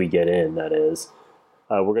postseason, if we get in, that is.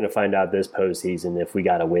 We're going to find out this postseason if we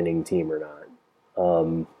got a winning team or not.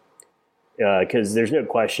 Because there's no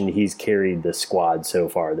question he's carried the squad so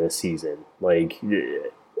far this season. Like,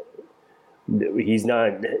 he's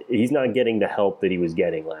not getting the help that he was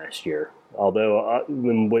getting last year. Although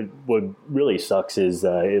what really sucks is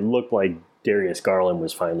it looked like Darius Garland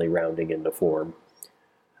was finally rounding into form.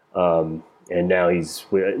 And now he's.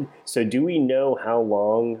 So do we know how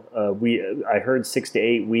long? I heard 6 to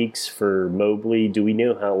 8 weeks for Mobley. Do we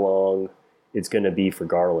know how long it's going to be for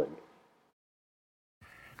Garland?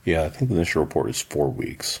 Yeah, I think the initial report is 4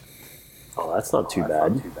 weeks. Oh, that's not too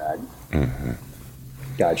bad. Mm-hmm.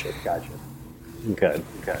 Gotcha. Okay.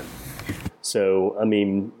 So I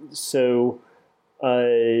mean,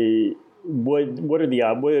 what are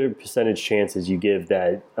the percentage chances you give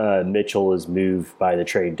that Mitchell is moved by the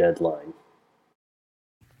trade deadline?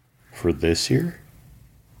 For this year?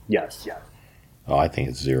 Yes. Oh, I think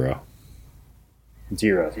it's 0.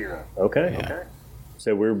 0. Okay. Yeah. Okay.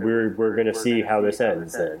 So we're going to see how this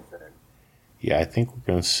ends then. Yeah, I think we're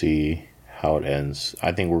going to see how it ends.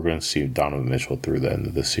 I think we're going to see Donovan Mitchell through the end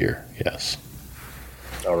of this year. Yes.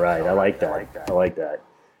 All right. I like that.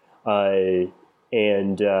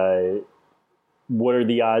 And what are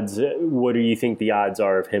the odds? What do you think the odds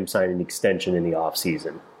are of him signing an extension in the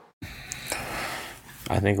offseason?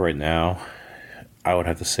 I think right now, I would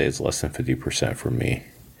have to say it's less than 50% for me.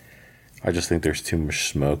 I just think there's too much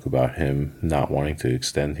smoke about him not wanting to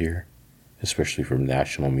extend here, especially from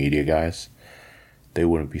national media guys. They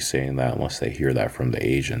wouldn't be saying that unless they hear that from the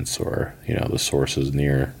agents or, the sources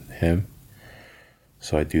near him.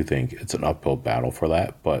 So I do think it's an uphill battle for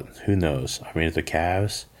that, but who knows? I mean, if the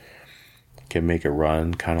Cavs can make a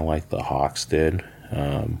run kind of like the Hawks did,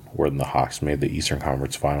 when the Hawks made the Eastern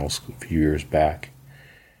Conference Finals a few years back,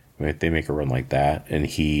 I mean, if they make a run like that,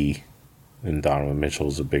 and Donovan Mitchell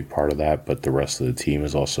is a big part of that, but the rest of the team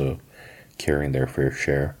is also carrying their fair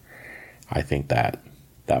share, I think that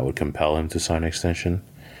would compel him to sign an extension.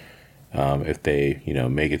 If they,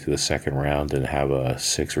 make it to the second round and have a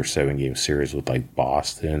 6 or 7 game series with like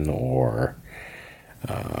Boston or,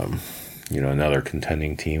 another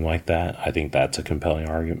contending team like that, I think that's a compelling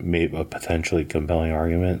argument, maybe a potentially compelling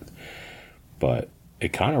argument. But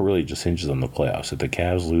it kind of really just hinges on the playoffs. If the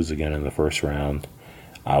Cavs lose again in the first round,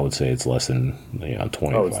 I would say it's less than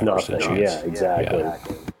 25%. Oh, it's nothing. Chance. Yeah, exactly. Yeah.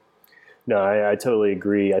 No, I totally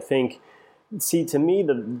agree. I think, to me,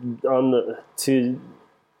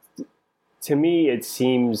 to me, it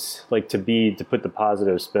seems like to put the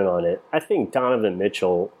positive spin on it, I think Donovan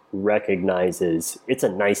Mitchell recognizes it's a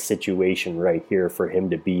nice situation right here for him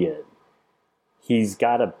to be in. He's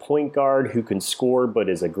got a point guard who can score but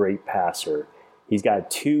is a great passer. He's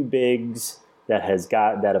got 2 bigs that have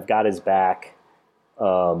got his back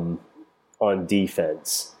on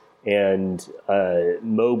defense. And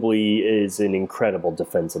Mobley is an incredible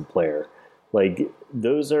defensive player. Like,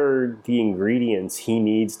 those are the ingredients he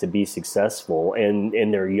needs to be successful, and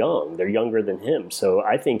they're young. They're younger than him. So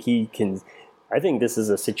I think he can. I think this is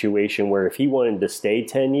a situation where if he wanted to stay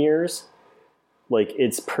 10 years, like,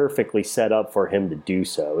 it's perfectly set up for him to do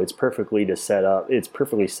so. It's perfectly set up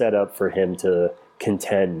for him to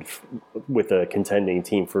contend with a contending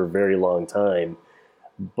team for a very long time.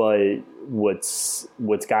 But what's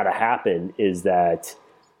got to happen is that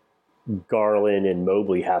Garland and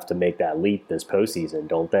Mobley have to make that leap this postseason,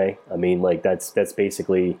 don't they? I mean, like, that's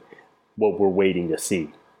basically what we're waiting to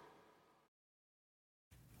see.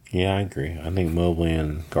 Yeah, I agree. I think Mobley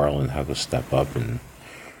and Garland have to step up and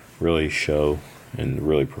really show and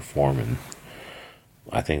really perform, and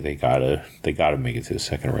I think they gotta make it to the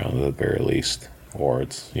second round at the very least, or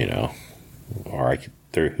it's who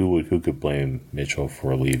could blame Mitchell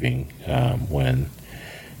for leaving when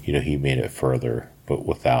he made it further, but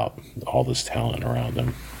without all this talent around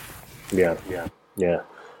him. Yeah.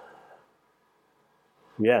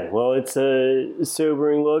 Well, it's a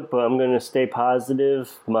sobering look, but I'm going to stay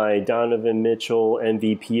positive. My Donovan Mitchell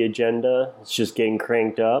MVP agenda is just getting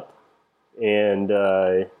cranked up. And,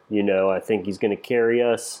 I think he's going to carry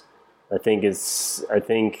us. I think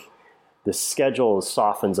the schedule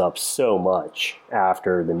softens up so much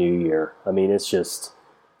after the new year. I mean, it's just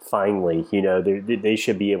finally, they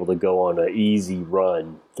should be able to go on an easy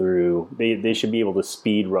run through. They should be able to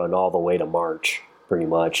speed run all the way to March, pretty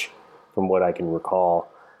much, from what I can recall,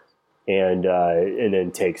 and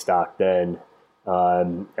then take stock then.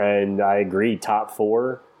 And I agree, top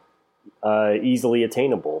 4, easily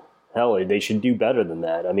attainable. Hell, they should do better than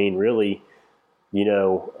that. I mean, really,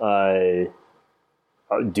 do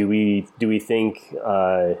we think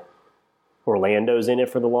Orlando's in it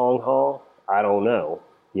for the long haul? I don't know.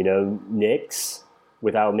 Knicks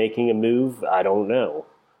without making a move, I don't know.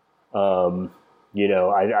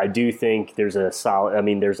 I do think there's a solid. I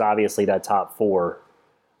mean, there's obviously that top 4,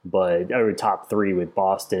 or top 3 with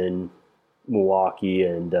Boston, Milwaukee,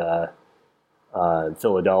 and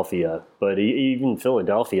Philadelphia. But even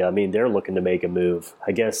Philadelphia, I mean, they're looking to make a move.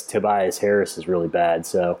 I guess Tobias Harris is really bad,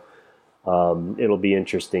 so it'll be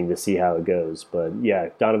interesting to see how it goes. But yeah,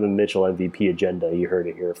 Donovan Mitchell MVP agenda. You heard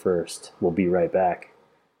it here first. We'll be right back.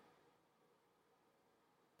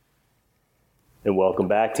 And welcome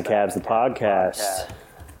back to Cavs the Podcast.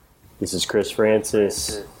 This is Chris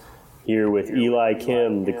Francis here with Eli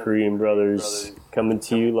Kim, the Korean brothers, coming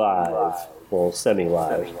to you live, well,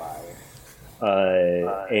 semi-live.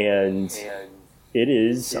 And it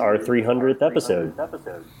is our 300th episode.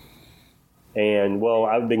 And, well,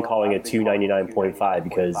 I've been calling it 299.5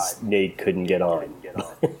 because Nate couldn't get on.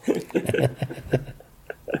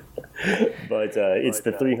 But it's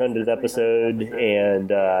the 300th episode, and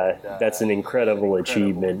that's an incredible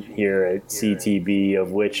achievement here at CTB,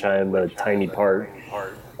 of which I'm a tiny part.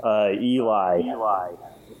 Eli,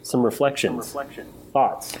 some reflections,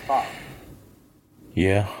 thoughts?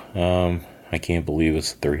 Yeah, I can't believe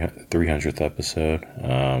it's the 300th episode.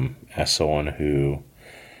 As someone who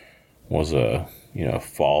was a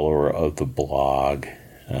follower of the blog,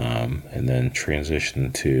 and then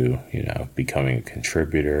transitioned to becoming a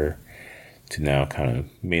contributor, to now kind of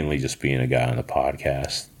mainly just being a guy on the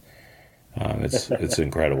podcast. It's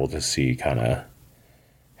incredible to see kind of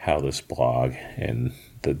how this blog and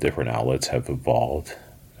the different outlets have evolved.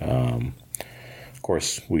 Of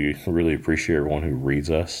course, we really appreciate everyone who reads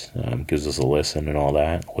us, gives us a listen and all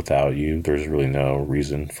that. Without you, there's really no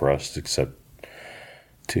reason for us except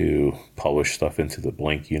to publish stuff into the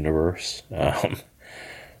blank universe.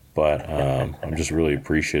 But I'm just really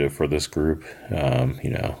appreciative for this group,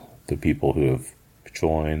 the people who have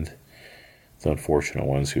joined, the unfortunate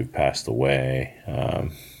ones who've passed away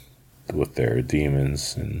with their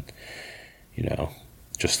demons, and,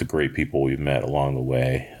 just the great people we've met along the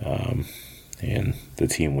way. And the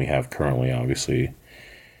team we have currently, obviously,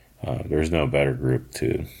 there's no better group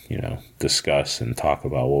to, discuss and talk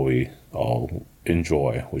about what we all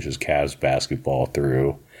enjoy, which is Cavs basketball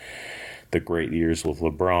through the great years with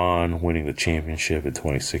LeBron winning the championship in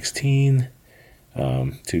 2016,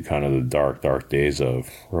 to kind of the dark days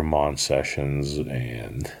of Ramon Sessions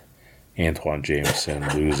and Antoine Jameson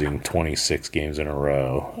losing 26 games in a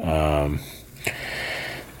row,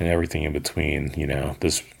 and everything in between.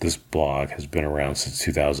 This blog has been around since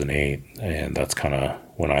 2008, and that's kind of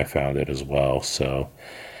when I found it as well. So,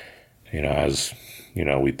 as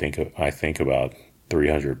I think about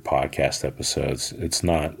 300 podcast episodes. It's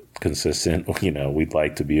not consistent. We'd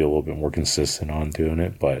like to be a little bit more consistent on doing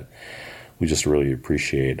it, but we just really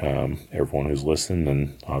appreciate everyone who's listened,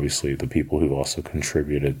 and obviously the people who also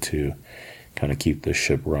contributed to kind of keep the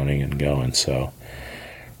ship running and going. So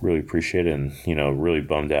really appreciate it. And, really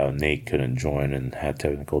bummed out Nate couldn't join and had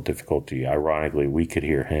technical difficulty. Ironically, we could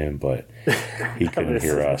hear him, but he couldn't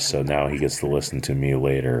hear us. So now he gets to listen to me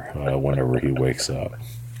later whenever he wakes up.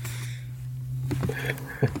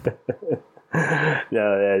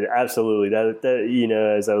 No, absolutely. That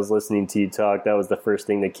as I was listening to you talk, that was the first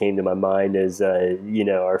thing that came to my mind is,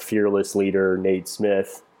 our fearless leader, Nate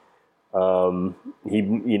Smith.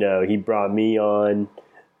 He brought me on.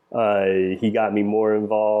 He got me more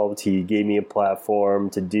involved. He gave me a platform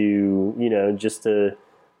to do, just to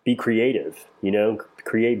be creative,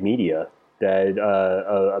 create media that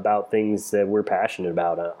about things that we're passionate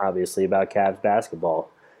about, obviously about Cavs basketball.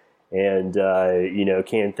 And,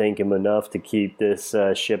 can't thank him enough to keep this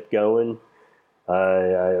ship going.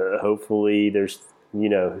 Hopefully there's,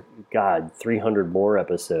 300 more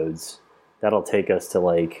episodes. That'll take us to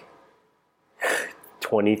like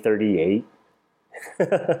 2038.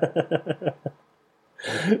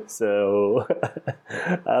 So,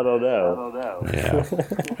 I don't know.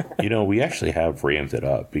 Yeah. We actually have ramped it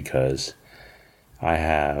up because I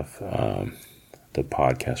have the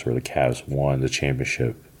podcast where the Cavs won the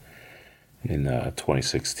championship in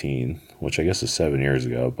 2016, which I guess is 7 years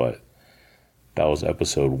ago, but that was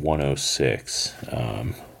episode 106.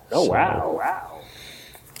 Wow.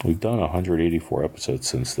 We've done 184 episodes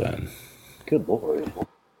since then. Good Lord.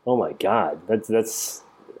 Oh my God. That's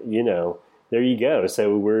there you go.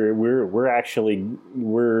 So we're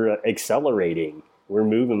accelerating. We're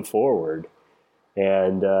moving forward.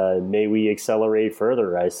 And may we accelerate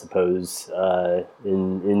further, I suppose,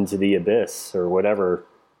 into the abyss or whatever,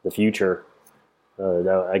 the future.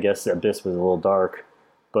 No, I guess abyss was a little dark,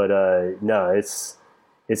 but no, it's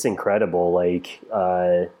incredible. Like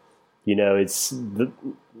it's the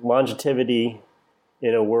longevity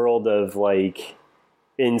in a world of like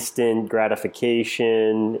instant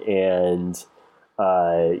gratification and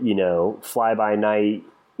fly by night,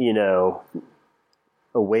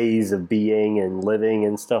 ways of being and living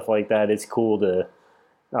and stuff like that. It's cool to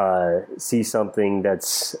see something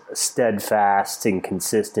that's steadfast and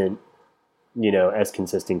consistent, as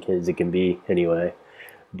consistent as it can be anyway.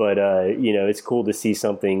 But, it's cool to see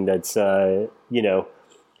something that's,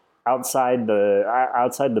 outside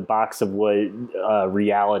the box of what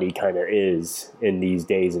reality kind of is in these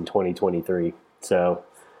days in 2023. So,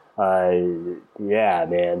 yeah,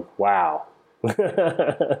 man, wow.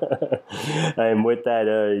 And with that,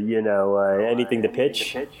 anything to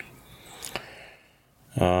pitch?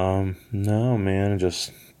 No, man,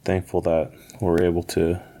 just thankful that we're able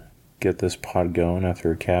to get this pod going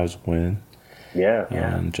after a Cavs win. Yeah.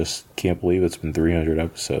 And just can't believe it's been 300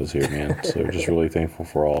 episodes here, man. So just really thankful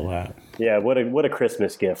for all that. Yeah, what a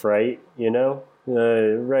Christmas gift, right?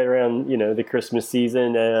 Right around, the Christmas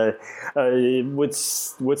season.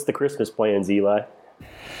 What's the Christmas plans, Eli?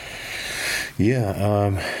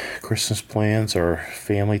 Yeah, Christmas plans are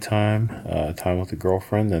family time with the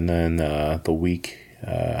girlfriend, and then the week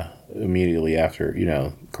immediately after,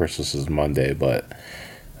 Christmas is Monday, but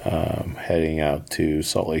heading out to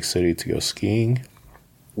Salt Lake City to go skiing.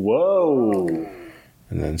 Whoa!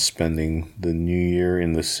 And then spending the New Year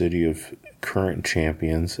in the city of current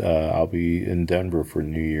champions. I'll be in Denver for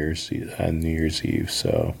New Year's Eve.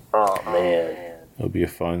 So, oh man, it'll be a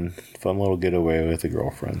fun little getaway with the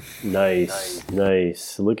girlfriend. Nice.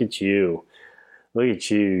 Look at you.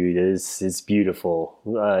 It's beautiful.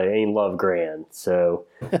 Ain't love grand? So,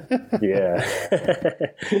 yeah.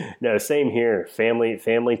 No, same here.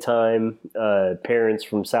 Family time. Parents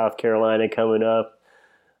from South Carolina coming up.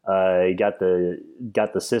 Got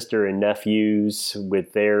the sister and nephews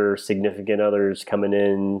with their significant others coming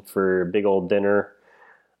in for a big old dinner.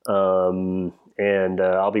 And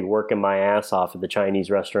I'll be working my ass off at the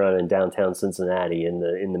Chinese restaurant in downtown Cincinnati in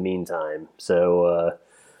the meantime. So.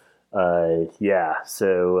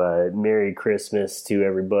 So Merry Christmas to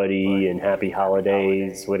everybody and Happy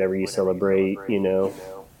Holidays, whatever you celebrate, and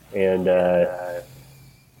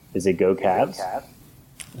is it Go Cavs?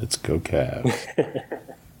 It's Go Cavs.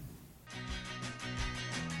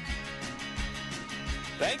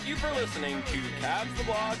 Thank you for listening to Cavs the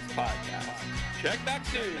Blogs podcast. Check back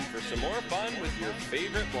soon for some more fun with your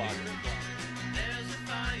favorite bloggers.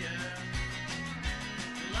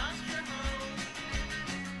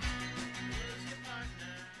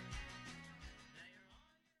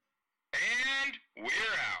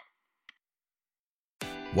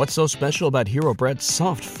 What's so special about Hero Bread's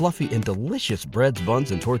soft, fluffy, and delicious breads,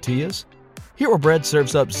 buns, and tortillas? Hero Bread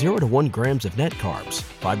serves up 0 to 1 grams of net carbs,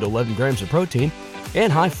 5 to 11 grams of protein,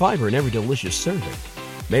 and high fiber in every delicious serving.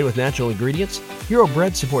 Made with natural ingredients, Hero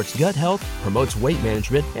Bread supports gut health, promotes weight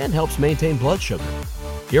management, and helps maintain blood sugar.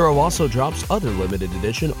 Hero also drops other limited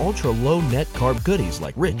edition ultra-low net carb goodies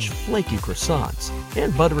like rich, flaky croissants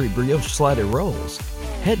and buttery brioche slider rolls.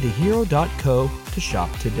 Head to hero.co to shop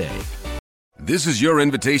today. This is your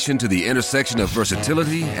invitation to the intersection of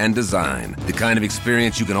versatility and design. The kind of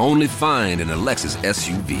experience you can only find in a Lexus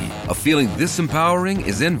SUV. A feeling this empowering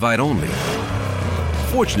is invite only.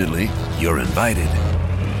 Fortunately, you're invited.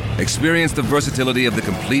 Experience the versatility of the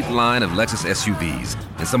complete line of Lexus SUVs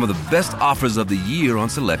and some of the best offers of the year on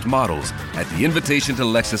select models at the Invitation to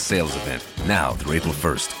Lexus sales event, now through April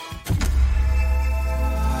 1st.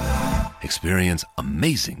 Experience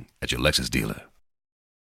amazing at your Lexus dealer.